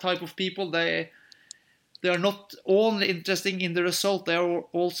of that type of people, they are not only interested in the result, they are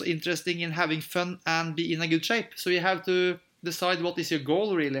also interested in having fun and be in a good shape. So you have to decide what is your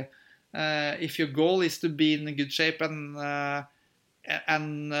goal really. If your goal is to be in a good shape and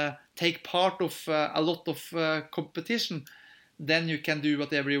take part of a lot of competition, then you can do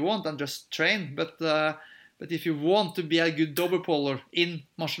whatever you want and just train. But if you want to be a good dobbelpoller in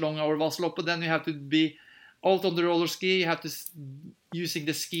Marcialonga or Vasaloppet, then you have to be out on the roller ski, you have to using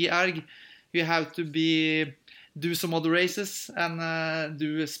the ski erg, you have to do some other races and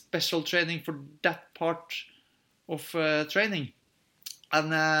do a special training for that part of training.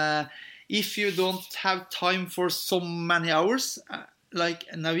 And if you don't have time for so many hours, like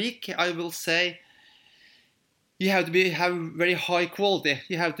in a week, I will say you have to have very high quality.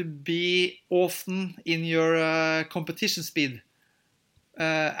 You have to be often in your competition speed,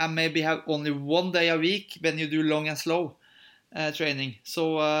 and maybe have only one day a week when you do long and slow training.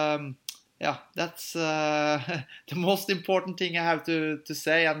 So yeah, that's the most important thing I have to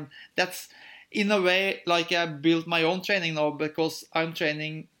say, and that's in a way like I built my own training now, because I'm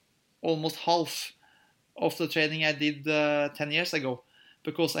training almost half of the training I did 10 years ago,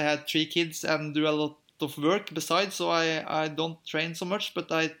 because I had 3 kids and do a lot of work besides, so I don't train so much,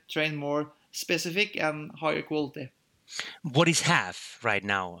 but I train more specific and higher quality. What is half right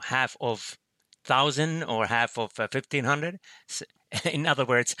now? Half of 1,000 or half of 1,500? In other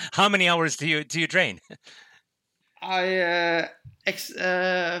words, how many hours do you train? I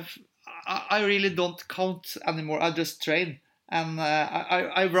really don't count anymore. I just train, and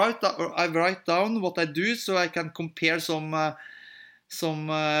I write down what I do so I can compare some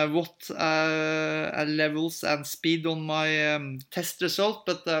levels and speed on my test result.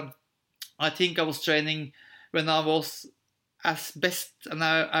 But I think I was training when I was as best, and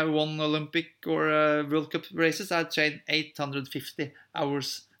I won Olympic or World Cup races. I trained 850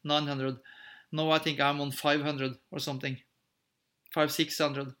 hours, 900. Now I think I'm on 500 or something,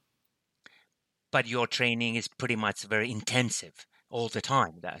 600. But your training is pretty much very intensive all the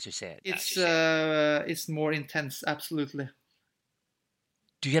time, as you said. It's more intense, absolutely.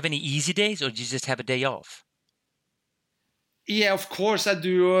 Do you have any easy days, or do you just have a day off? Yeah, of course I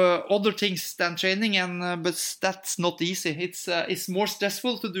do other things than training, and but that's not easy. It's more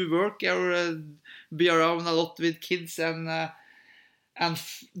stressful to do work or be around a lot with kids, and and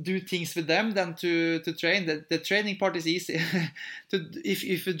do things with them than to train. The training part is easy.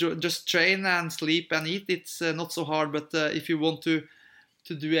 If you just train and sleep and eat, it's not so hard. But if you want to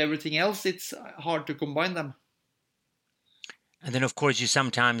do everything else, it's hard to combine them. And then, of course, you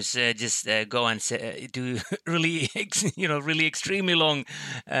sometimes just go and do really, really extremely long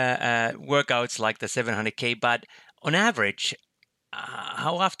workouts like the 700K. But on average,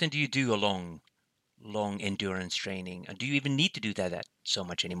 how often do you do a long endurance training? Do you even need to do that so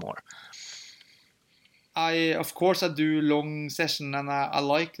much anymore? Of course, I do long session, and I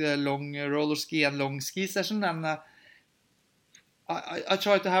like the long roller ski and long ski session, and I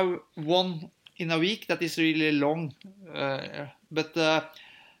try to have one in a week that is really long, but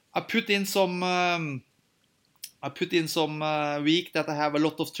I put in some week that I have a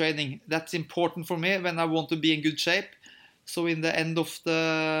lot of training. That's important for me when I want to be in good shape. So in the end of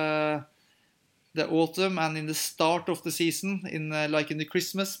the autumn and in the start of the season, in the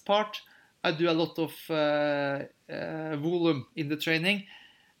Christmas part, I do a lot of volume in the training,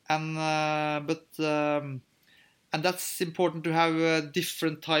 and and that's important to have a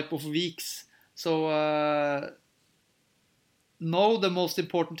different type of weeks. So now the most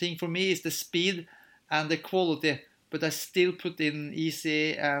important thing for me is the speed and the quality, but I still put in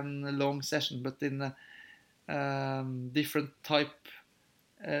easy and long session, but in different type,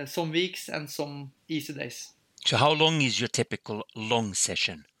 some weeks and some easy days. So how long is your typical long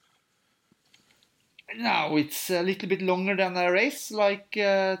session? Now it's a little bit longer than a race, like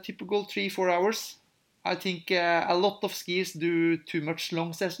typical 3-4 hours. I think a lot of skiers do too much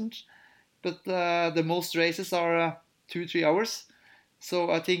long sessions, but the most races are 2-3 hours.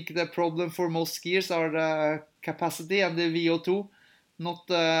 So I think the problem for most skiers are the capacity and the VO2, not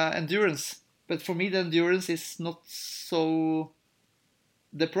the endurance. But for me, the endurance is not so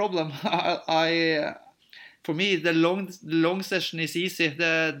the problem. For me, the long session is easy.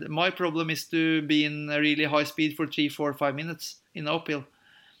 My problem is to be in a really high speed for 3, 4, 5 minutes in uphill.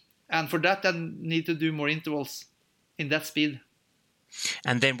 And for that, I need to do more intervals in that speed.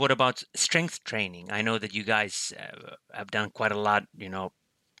 And then what about strength training? I know that you guys have done quite a lot,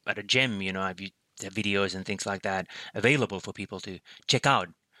 at a gym, have videos and things like that available for people to check out.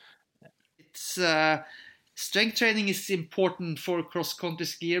 It's strength training is important for cross-country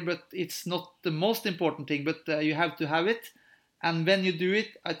skier, but it's not the most important thing, but you have to have it. And when you do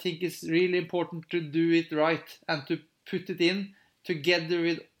it, I think it's really important to do it right and to put it in together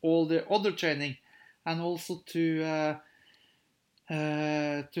with all the other training, and also to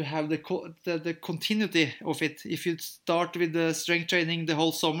have the continuity of it. If you start with the strength training the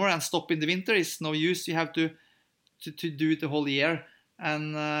whole summer and stop in the winter, it's no use. You have to do it the whole year.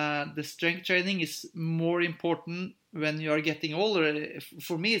 And the strength training is more important when you are getting older.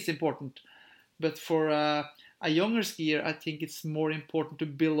 For me, it's important. But for a younger skier, I think it's more important to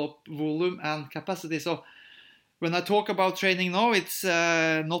build up volume and capacity. So when I talk about training now, it's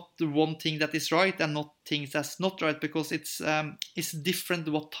not the one thing that is right and not things that's not right, because it's different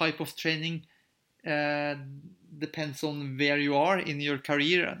what type of training depends on where you are in your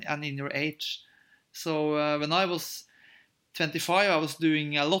career and in your age. So when I was 25, I was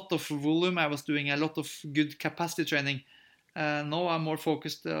doing a lot of volume. I was doing a lot of good capacity training. Now I'm more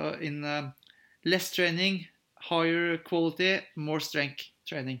focused in less training, higher quality, more strength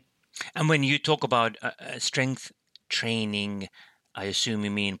training. And when you talk about strength training, I assume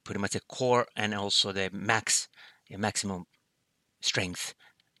you mean pretty much the core and also the maximum strength.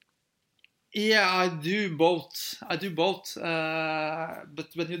 Yeah, I do both. But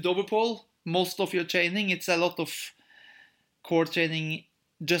when you double pole, most of your training, it's a lot of core training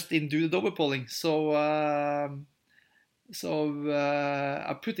just in do the double poling. So I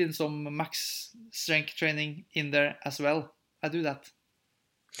put in some max strength training in there as well. I do that.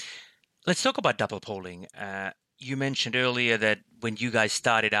 Let's talk about double poling. You mentioned earlier that when you guys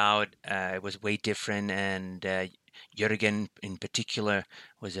started out, it was way different, and Jürgen in particular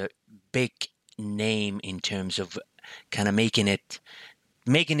was a big name in terms of kind of making it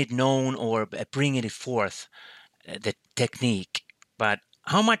known or bringing it forth, the technique. But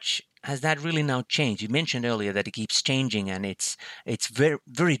how much has that really now changed? You mentioned earlier that it keeps changing, and it's very,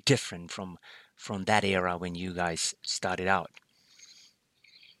 very different from that era when you guys started out.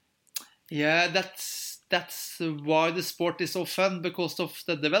 Yeah, that's why the sport is so fun, because of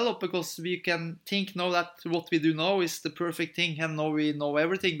the develop. Because we can think now that what we do now is the perfect thing, and now we know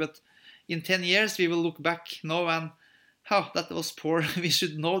everything. But in 10 years, we will look back now and, that was poor. We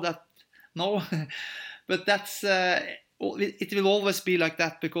should know that. No, but that's it will always be like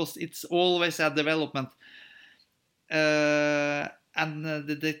that, because it's always a development. And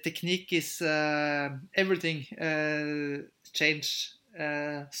the technique is everything change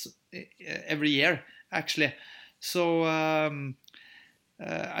every year, actually. So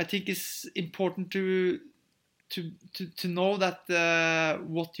I think it's important to know that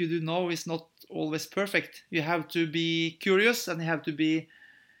what you do know is not always perfect. You have to be curious, and you have to be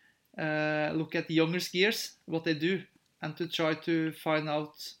look at the younger skiers, what they do, and to try to find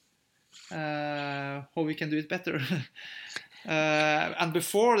out how we can do it better. And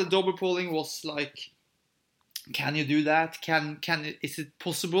before, the double polling was like, can you do that? Is it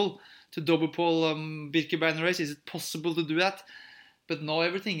possible to double pole Birkebeiner race? Is it possible to do that? But now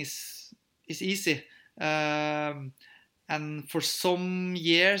everything is easy. And for some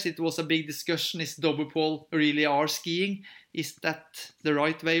years it was a big discussion: is double pole really our skiing? Is that the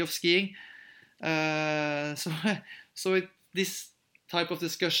right way of skiing? This type of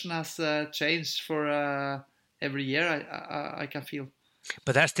discussion has changed for every year. I can feel.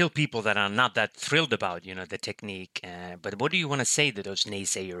 But there are still people that are not that thrilled about, the technique. But what do you want to say to those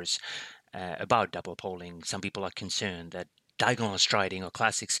naysayers about double poling? Some people are concerned that diagonal striding or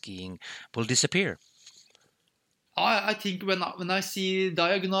classic skiing will disappear. I think when I see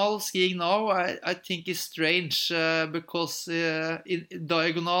diagonal skiing now, I think it's strange because in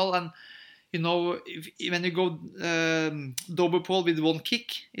diagonal, and when you go double pole with one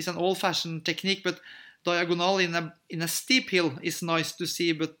kick, it's an old-fashioned technique, but diagonal in a steep hill is nice to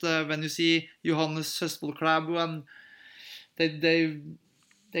see. But when you see Johannes Høstvold Klæbo, and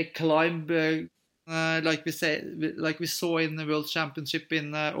they climb like we saw in the World Championship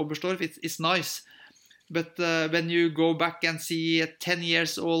in Oberstdorf, it's nice. But when you go back and see a 10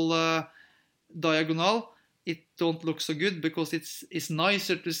 years old diagonal, it don't look so good, because it's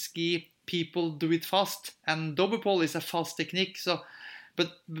nicer to ski people do it fast, and double pole is a fast technique. So,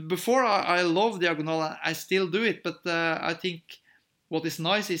 but before I love diagonal, I still do it. But I think what is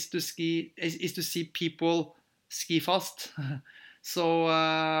nice is to see people ski fast. So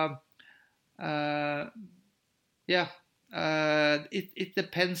it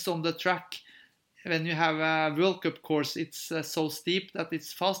depends on the track. When you have a World Cup course, it's so steep that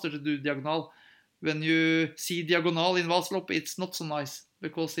it's faster to do diagonal. When you see diagonal in Valslop, it's not so nice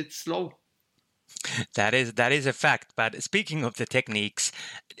because it's slow. That is a fact. But speaking of the techniques,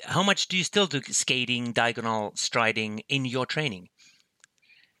 how much do you still do skating, diagonal striding in your training?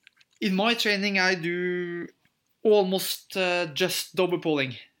 In my training, I do almost just double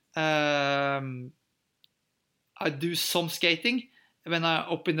poling. I do some skating when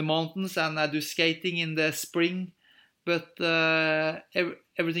I'm up in the mountains, and I do skating in the spring. But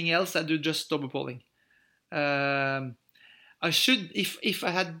everything else, I do just double poling. I should, if I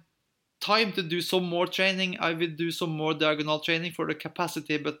had time to do some more training, I would do some more diagonal training for the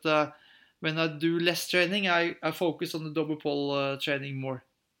capacity. But when I do less training, I focus on the double pole training more.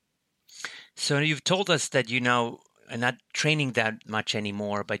 So you've told us that you now are not training that much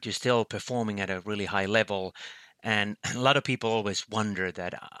anymore, but you're still performing at a really high level. And a lot of people always wonder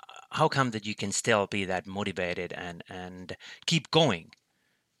that how come that you can still be that motivated and keep going?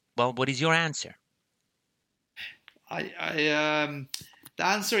 Well, what is your answer? The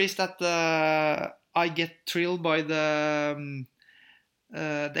answer is that I get thrilled by the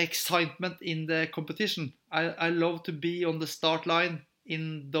excitement in the competition. I love to be on the start line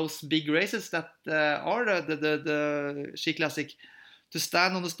in those big races that are the Ski Classic. To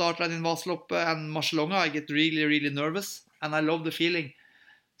stand on the start line in Valslop and Marcialonga, I get really, really nervous, and I love the feeling.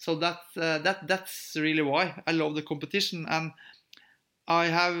 So that's really why I love the competition. And I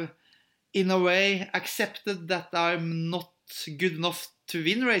have, in a way, accepted that I'm not good enough to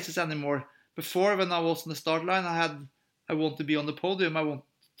win races anymore. Before, when I was on the start line, I want to be on the podium, I want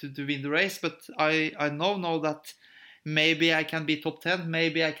to win the race. But I know that maybe I can be top 10,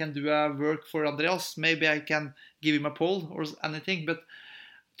 maybe I can do a work for Andreas, maybe I can give him a pole or anything. But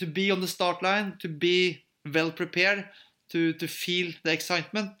to be on the start line, to be well prepared, to feel the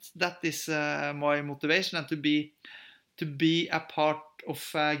excitement, that is my motivation. And to be a part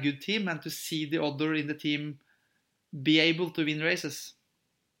of a good team, and to see the other in the team be able to win races.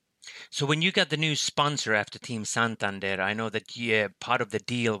 So when you got the new sponsor after Team Santander, I know that part of the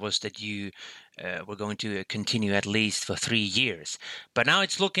deal was that you were going to continue at least for 3 years. But now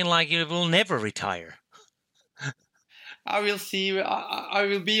it's looking like you will never retire. I will see. I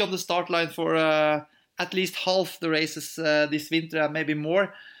will be on the start line for at least half the races this winter, and maybe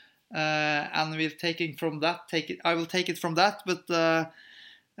more. And we'll take it from that. I will take it from that. But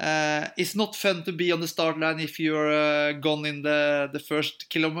it's not fun to be on the start line if you're gone in the first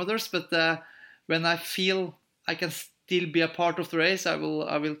kilometers. But when I feel I can still be a part of the race, I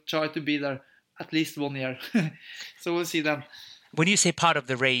will try to be there at least 1 year. So we'll see then. When you say part of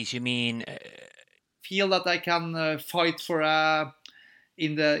the race, you mean feel that I can fight for a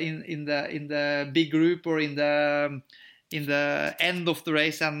in the big group or in the end of the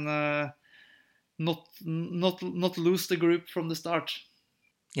race, and not lose the group from the start.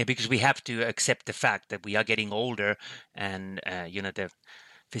 Yeah, because we have to accept the fact that we are getting older, and the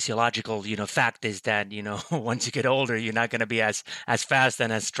physiological fact is that once you get older, you're not going to be as fast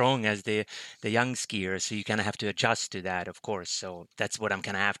and as strong as the young skiers, so you kind of have to adjust to that, of course. So that's what I'm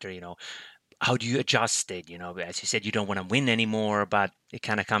kind of after. How do you adjust it? As you said, you don't want to win anymore, but it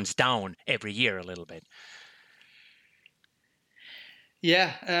kind of comes down every year a little bit.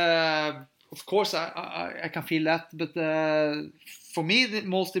 Yeah, of course I can feel that, but for me the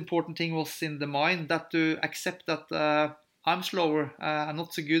most important thing was in the mind, that to accept that I'm slower, I'm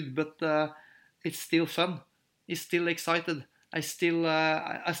not so good, but it's still fun. It's still excited. I still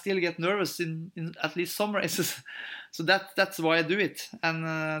get nervous in at least some races, so that's why I do it,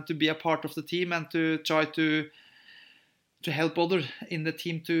 and to be a part of the team and to try to help others in the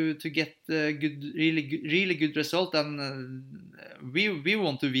team to get really good result. And we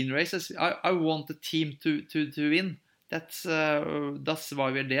want to win races. I want the team to win. That's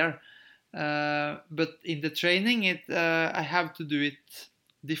why we're there. But in the training, I have to do it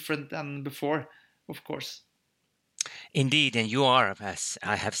different than before, of course. Indeed, and you are, as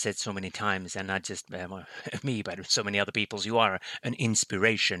I have said so many times, and not just me, but so many other people, you are an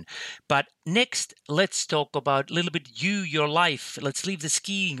inspiration. But next, let's talk about a little bit your life. Let's leave the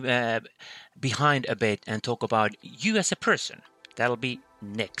skiing behind a bit and talk about you as a person. That'll be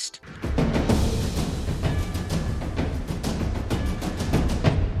next.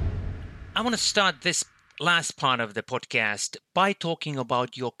 I want to start this last part of the podcast by talking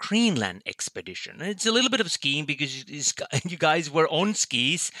about your Greenland expedition. It's a little bit of skiing because you guys were on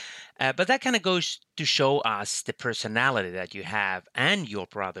skis, but that kind of goes to show us the personality that you have, and your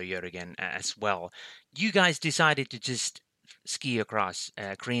brother Jörgen as well. You guys decided to just ski across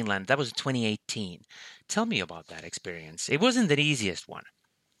Greenland. That was 2018. Tell me about that experience. It wasn't the easiest one.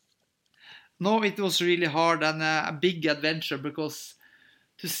 No, it was really hard and a big adventure, because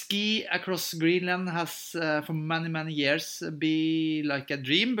to ski across Greenland has for many years be like a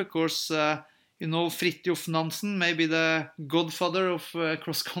dream, because Fridtjof Nansen, maybe the godfather of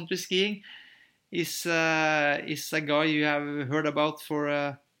cross-country skiing, is a guy you have heard about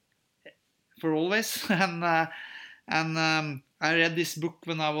for always. and I read this book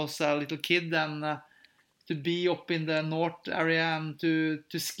when I was a little kid, and to be up in the north area and to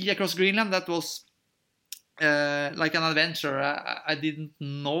ski across Greenland, that was like an adventure. I didn't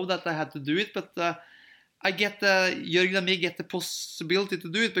know that I had to do it, but Jørgen and me get the possibility to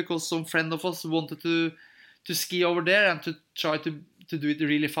do it because some friend of us wanted to ski over there and to try to do it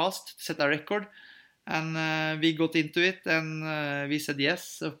really fast, set a record. And we got into it, and we said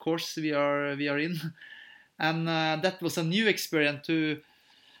yes, of course we are in. And that was a new experience to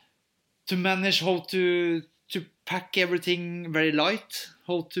manage how to pack everything very light,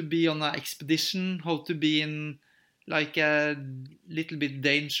 how to be on an expedition, how to be in like a little bit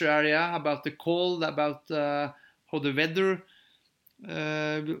danger area, about the cold, about how the weather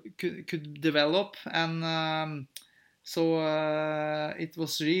could develop. And so it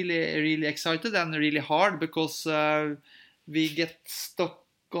was really excited and really hard, because we get stuck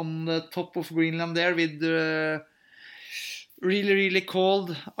on the top of Greenland there with really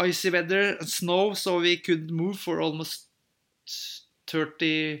cold, icy weather and snow, so we could move for almost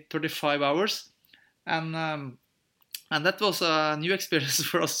 35 hours. And that was a new experience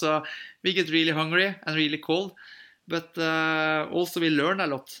for us. We get really hungry and really cold, but also we learned a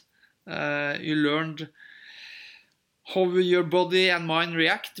lot. You learned how your body and mind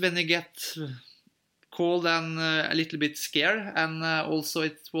react when you get cold and a little bit scared. And also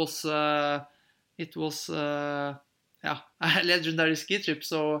it was a legendary ski trip.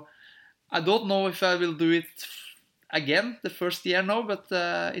 So I don't know if I will do it again the first year now, but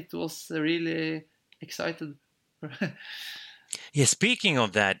it was really excited. Yeah, speaking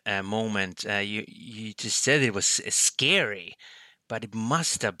of that moment, you just said it was scary, but it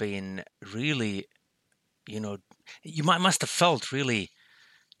must have been really, you must have felt really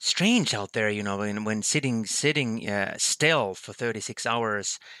strange out there, when sitting still for 36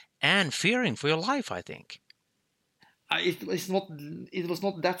 hours and fearing for your life, I think. It was not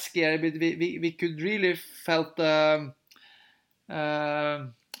that scary, but we could really felt that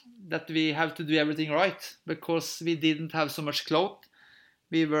we have to do everything right, because we didn't have so much clothes.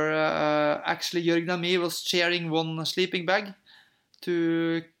 We were actually, Jørgen and me was sharing one sleeping bag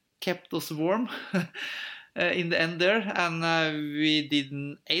to keep us warm in the end there. And we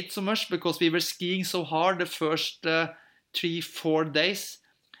didn't eat so much because we were skiing so hard the first 3-4 days,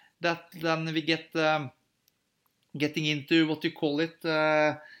 that then we get getting into what you call it.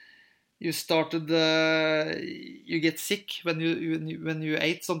 You started. You get sick when you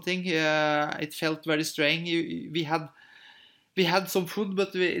ate something. It felt very strange. We had some food,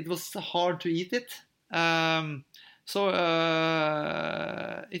 but it was hard to eat it. So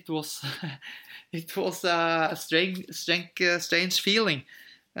it was it was a strange feeling.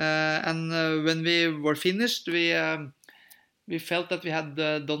 And when we were finished, we felt that we had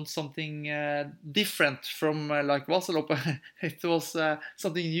done something different from like Vasaloppet. It was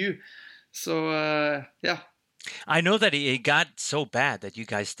something new. So yeah. I know that it got so bad that you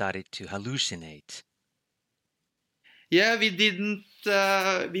guys started to hallucinate. Yeah, we didn't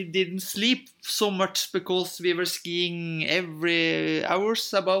sleep so much because we were skiing every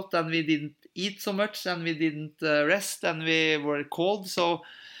hours about, and we didn't eat so much, and we didn't rest, and we were cold. So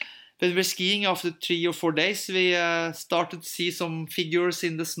when we were skiing after 3 or 4 days, we started to see some figures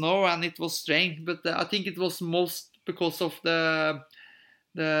in the snow, and it was strange. But I think it was most because of the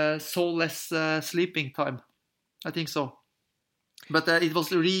so less sleeping time. I think so. But it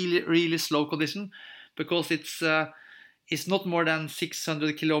was really slow condition because it's not more than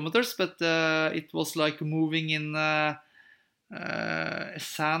 600 kilometers, but it was like moving in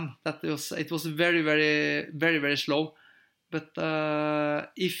sand. It was very slow. But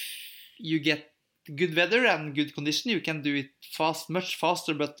if you get good weather and good condition, you can do it much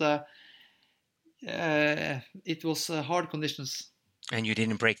faster. But it was hard conditions. And you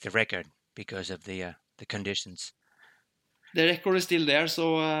didn't break the record because of the conditions. The record is still there,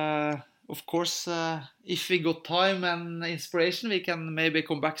 so of course, if we got time and inspiration, we can maybe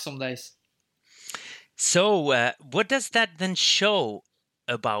come back some days. So, what does that then show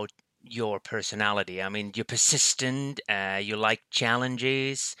about your personality? I mean, you're persistent, you like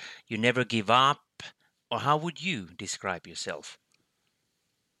challenges, you never give up, or how would you describe yourself?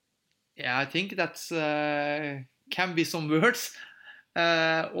 Yeah, I think that's can be some words.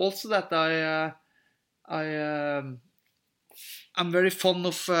 Also, that I'm very fond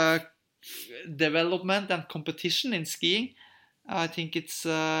of development and competition in skiing. I think it's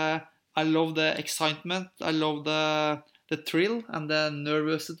I love the excitement. I love the thrill and the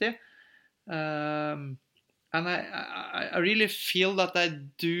nervosity. And I really feel that I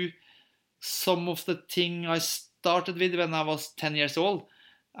do some of the thing I started with when I was 10 years old.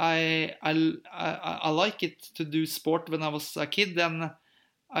 I like it to do sport when I was a kid, and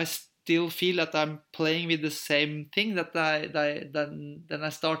I still feel that I'm playing with the same thing that I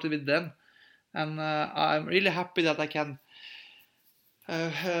started with then, and I'm really happy that I can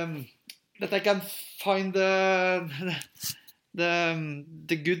find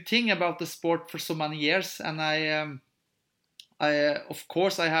the good thing about the sport for so many years. And of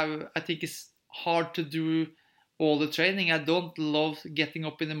course I think it's hard to do all the training. I don't love getting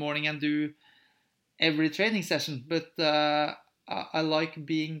up in the morning and do every training session, but I like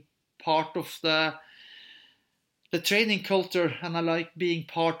being part of the training culture, and I like being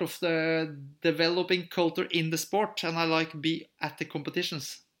part of the developing culture in the sport, and I like be at the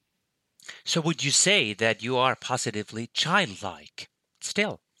competitions. So would you say that you are positively childlike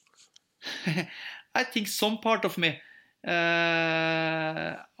still? I think some part of me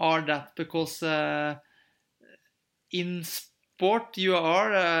are that, because in sport you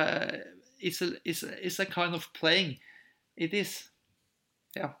are it's a kind of playing. It is,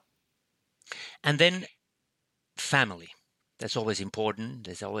 yeah. And then family. That's always important.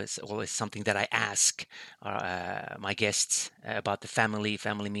 There's always something that I ask my guests about the family.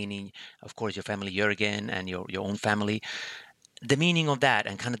 Family meaning, of course, your family, Jürgen, and your own family. The meaning of that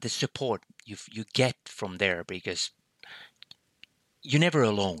and kind of the support you get from there, because you're never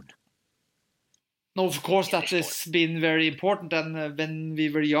alone. No, of course, that has been very important. And when we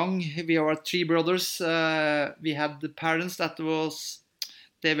were young, we are 3 brothers. We had the parents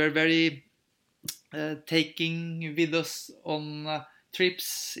they were very taking with us on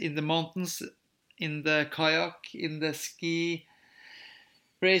trips in the mountains, in the kayak, in the ski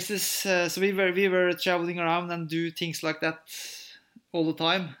races. So we were traveling around and do things like that all the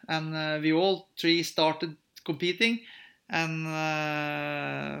time. And we all 3 started competing. And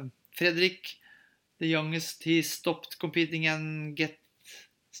Fredrik, the youngest, he stopped competing and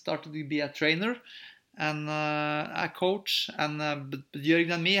started to be a trainer and a coach. And but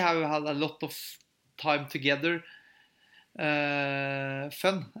Jørgen and me have had a lot of time together,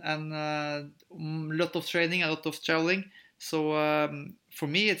 fun, and a lot of training, a lot of traveling. So for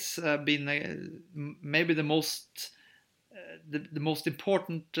me, it's been maybe the most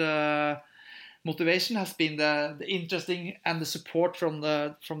important motivation has been the interesting and the support from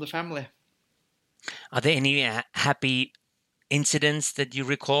the family. Are there any happy incidents that you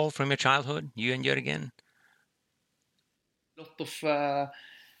recall from your childhood, you and Jørgen? lot of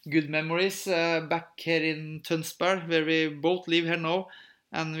good memories back here in Tønsberg, where we both live here now,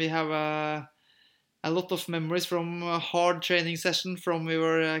 and we have a lot of memories from a hard training session from we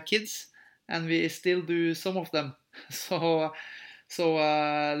were kids, and we still do some of them. So,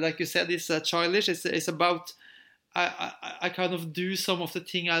 like you said, it's childish. It's about I kind of do some of the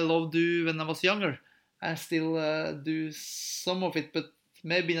thing I loved do when I was younger. I still do some of it, but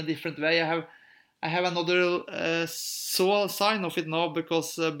maybe in a different way. I have another sign of it now,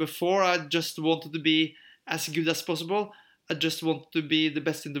 because before I just wanted to be as good as possible. I just want to be the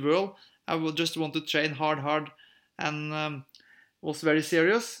best in the world. I will just want to train hard, and was very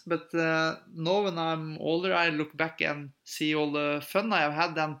serious. But now when I'm older, I look back and see all the fun I have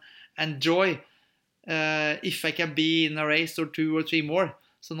had and enjoy if I can be in a race or 2 or 3 more.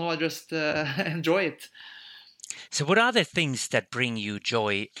 So now I just enjoy it. So what are the things that bring you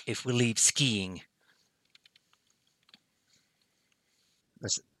joy if we leave skiing?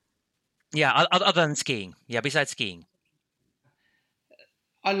 Yeah, other than skiing. Yeah, besides skiing.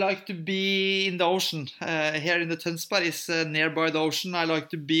 I like to be in the ocean. Here in the Tønsberg is nearby the ocean. I like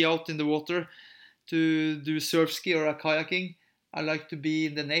to be out in the water to do surf ski or kayaking. I like to be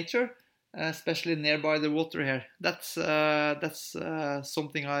in the nature, especially nearby the water here. That's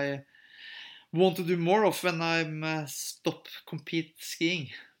something I want to do more of when I'm stop compete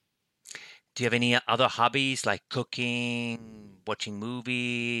skiing. Do you have any other hobbies like cooking, watching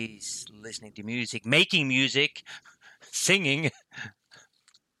movies, listening to music, making music, singing?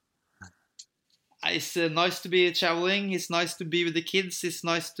 It's nice to be traveling. It's nice to be with the kids. It's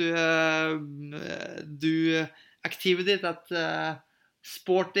nice to do activity that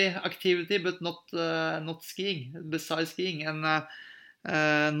sporty activity, but not skiing. Besides skiing, and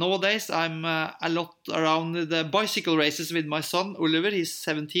nowadays I'm a lot around the bicycle races with my son Oliver. He's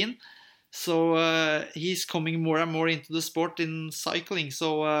 17, so he's coming more and more into the sport in cycling.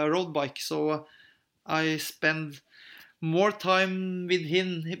 So road bike. So I spend more time with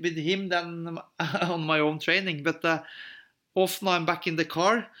him than on my own training, but often I'm back in the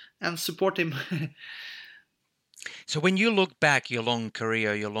car and support him. So when you look back your long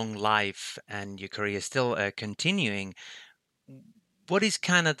career, your long life, and your career still continuing, what is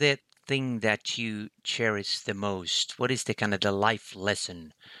kind of the thing that you cherish the most? What is the kind of the life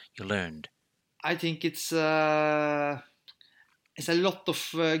lesson you learned? I think it's a lot of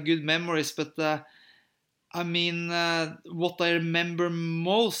good memories, but I mean, what I remember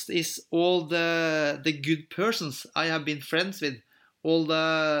most is all the good persons I have been friends with, all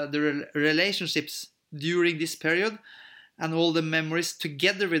the relationships during this period, and all the memories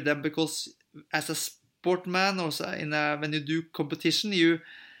together with them. Because as a sportman, or when you do competition, you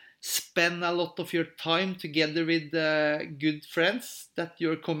spend a lot of your time together with good friends that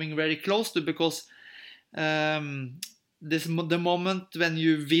you're coming very close to. Because the moment when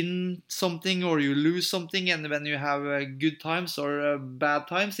you win something or you lose something, and when you have good times or bad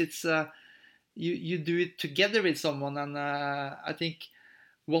times, it's you do it together with someone. And I think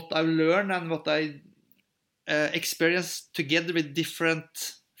what I've learned and what I experienced together with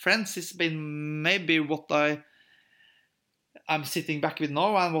different friends has been maybe what I'm sitting back with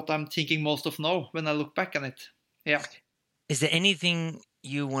now, and what I'm thinking most of now when I look back on it. Yeah. Is there anything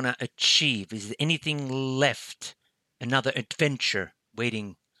you want to achieve? Is there anything left? Another adventure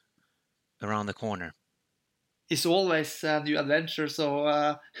waiting around the corner? It's always a new adventure, so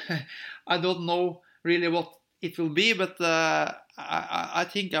I don't know really what it will be, but I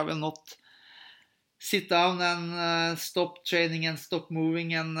think I will not sit down and stop training and stop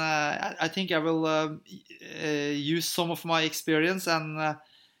moving, and I think I will use some of my experience and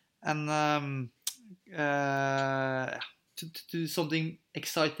to do something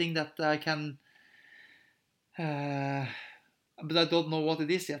exciting that I can. But I don't know what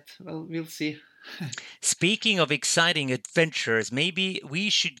it is yet. Well, we'll see. Speaking of exciting adventures, maybe we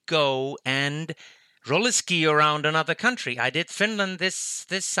should go and roller ski around another country. I did Finland this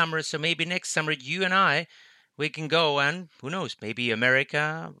summer, so maybe next summer you and we can go, and who knows, maybe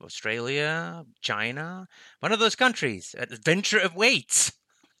America, Australia, China, one of those countries. Adventure awaits.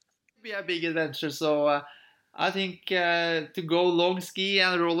 Be a big adventure, so I think to go long ski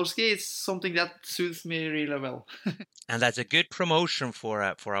and roller ski is something that suits me really well. And that's a good promotion for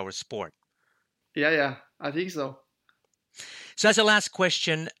our sport. Yeah, I think so. So as a last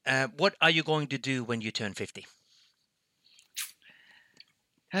question, what are you going to do when you turn 50?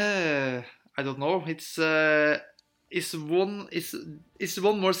 I don't know. It's one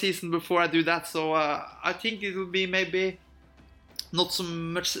more season before I do that, so I think it will be maybe not so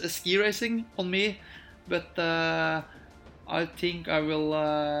much ski racing on me, but I think I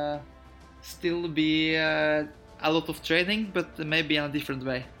will still be a a lot of training, but maybe in a different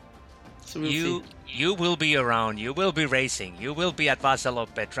way. So we'll see. You will be around. You will be racing. You will be at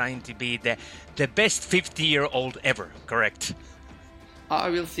Vasaloppet trying to be the best 50-year-old ever. Correct. I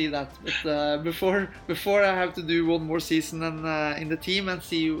will see that, but before I have to do one more season and in the team and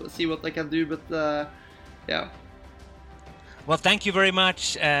see what I can do. But yeah. Well, thank you very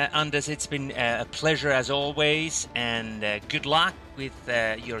much, Anders. It's been a pleasure as always, and good luck with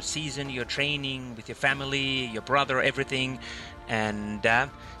your season, your training, with your family, your brother, everything, and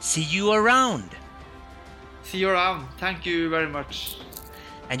see you around. See you around. Thank you very much.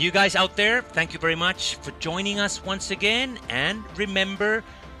 And you guys out there, thank you very much for joining us once again. And remember,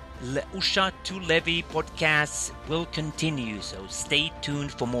 Usha to Levi podcasts will continue, so stay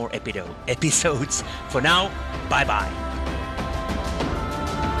tuned for more episodes. For now, bye-bye.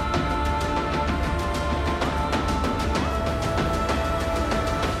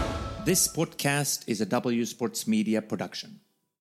 This podcast is a W Sports Media production.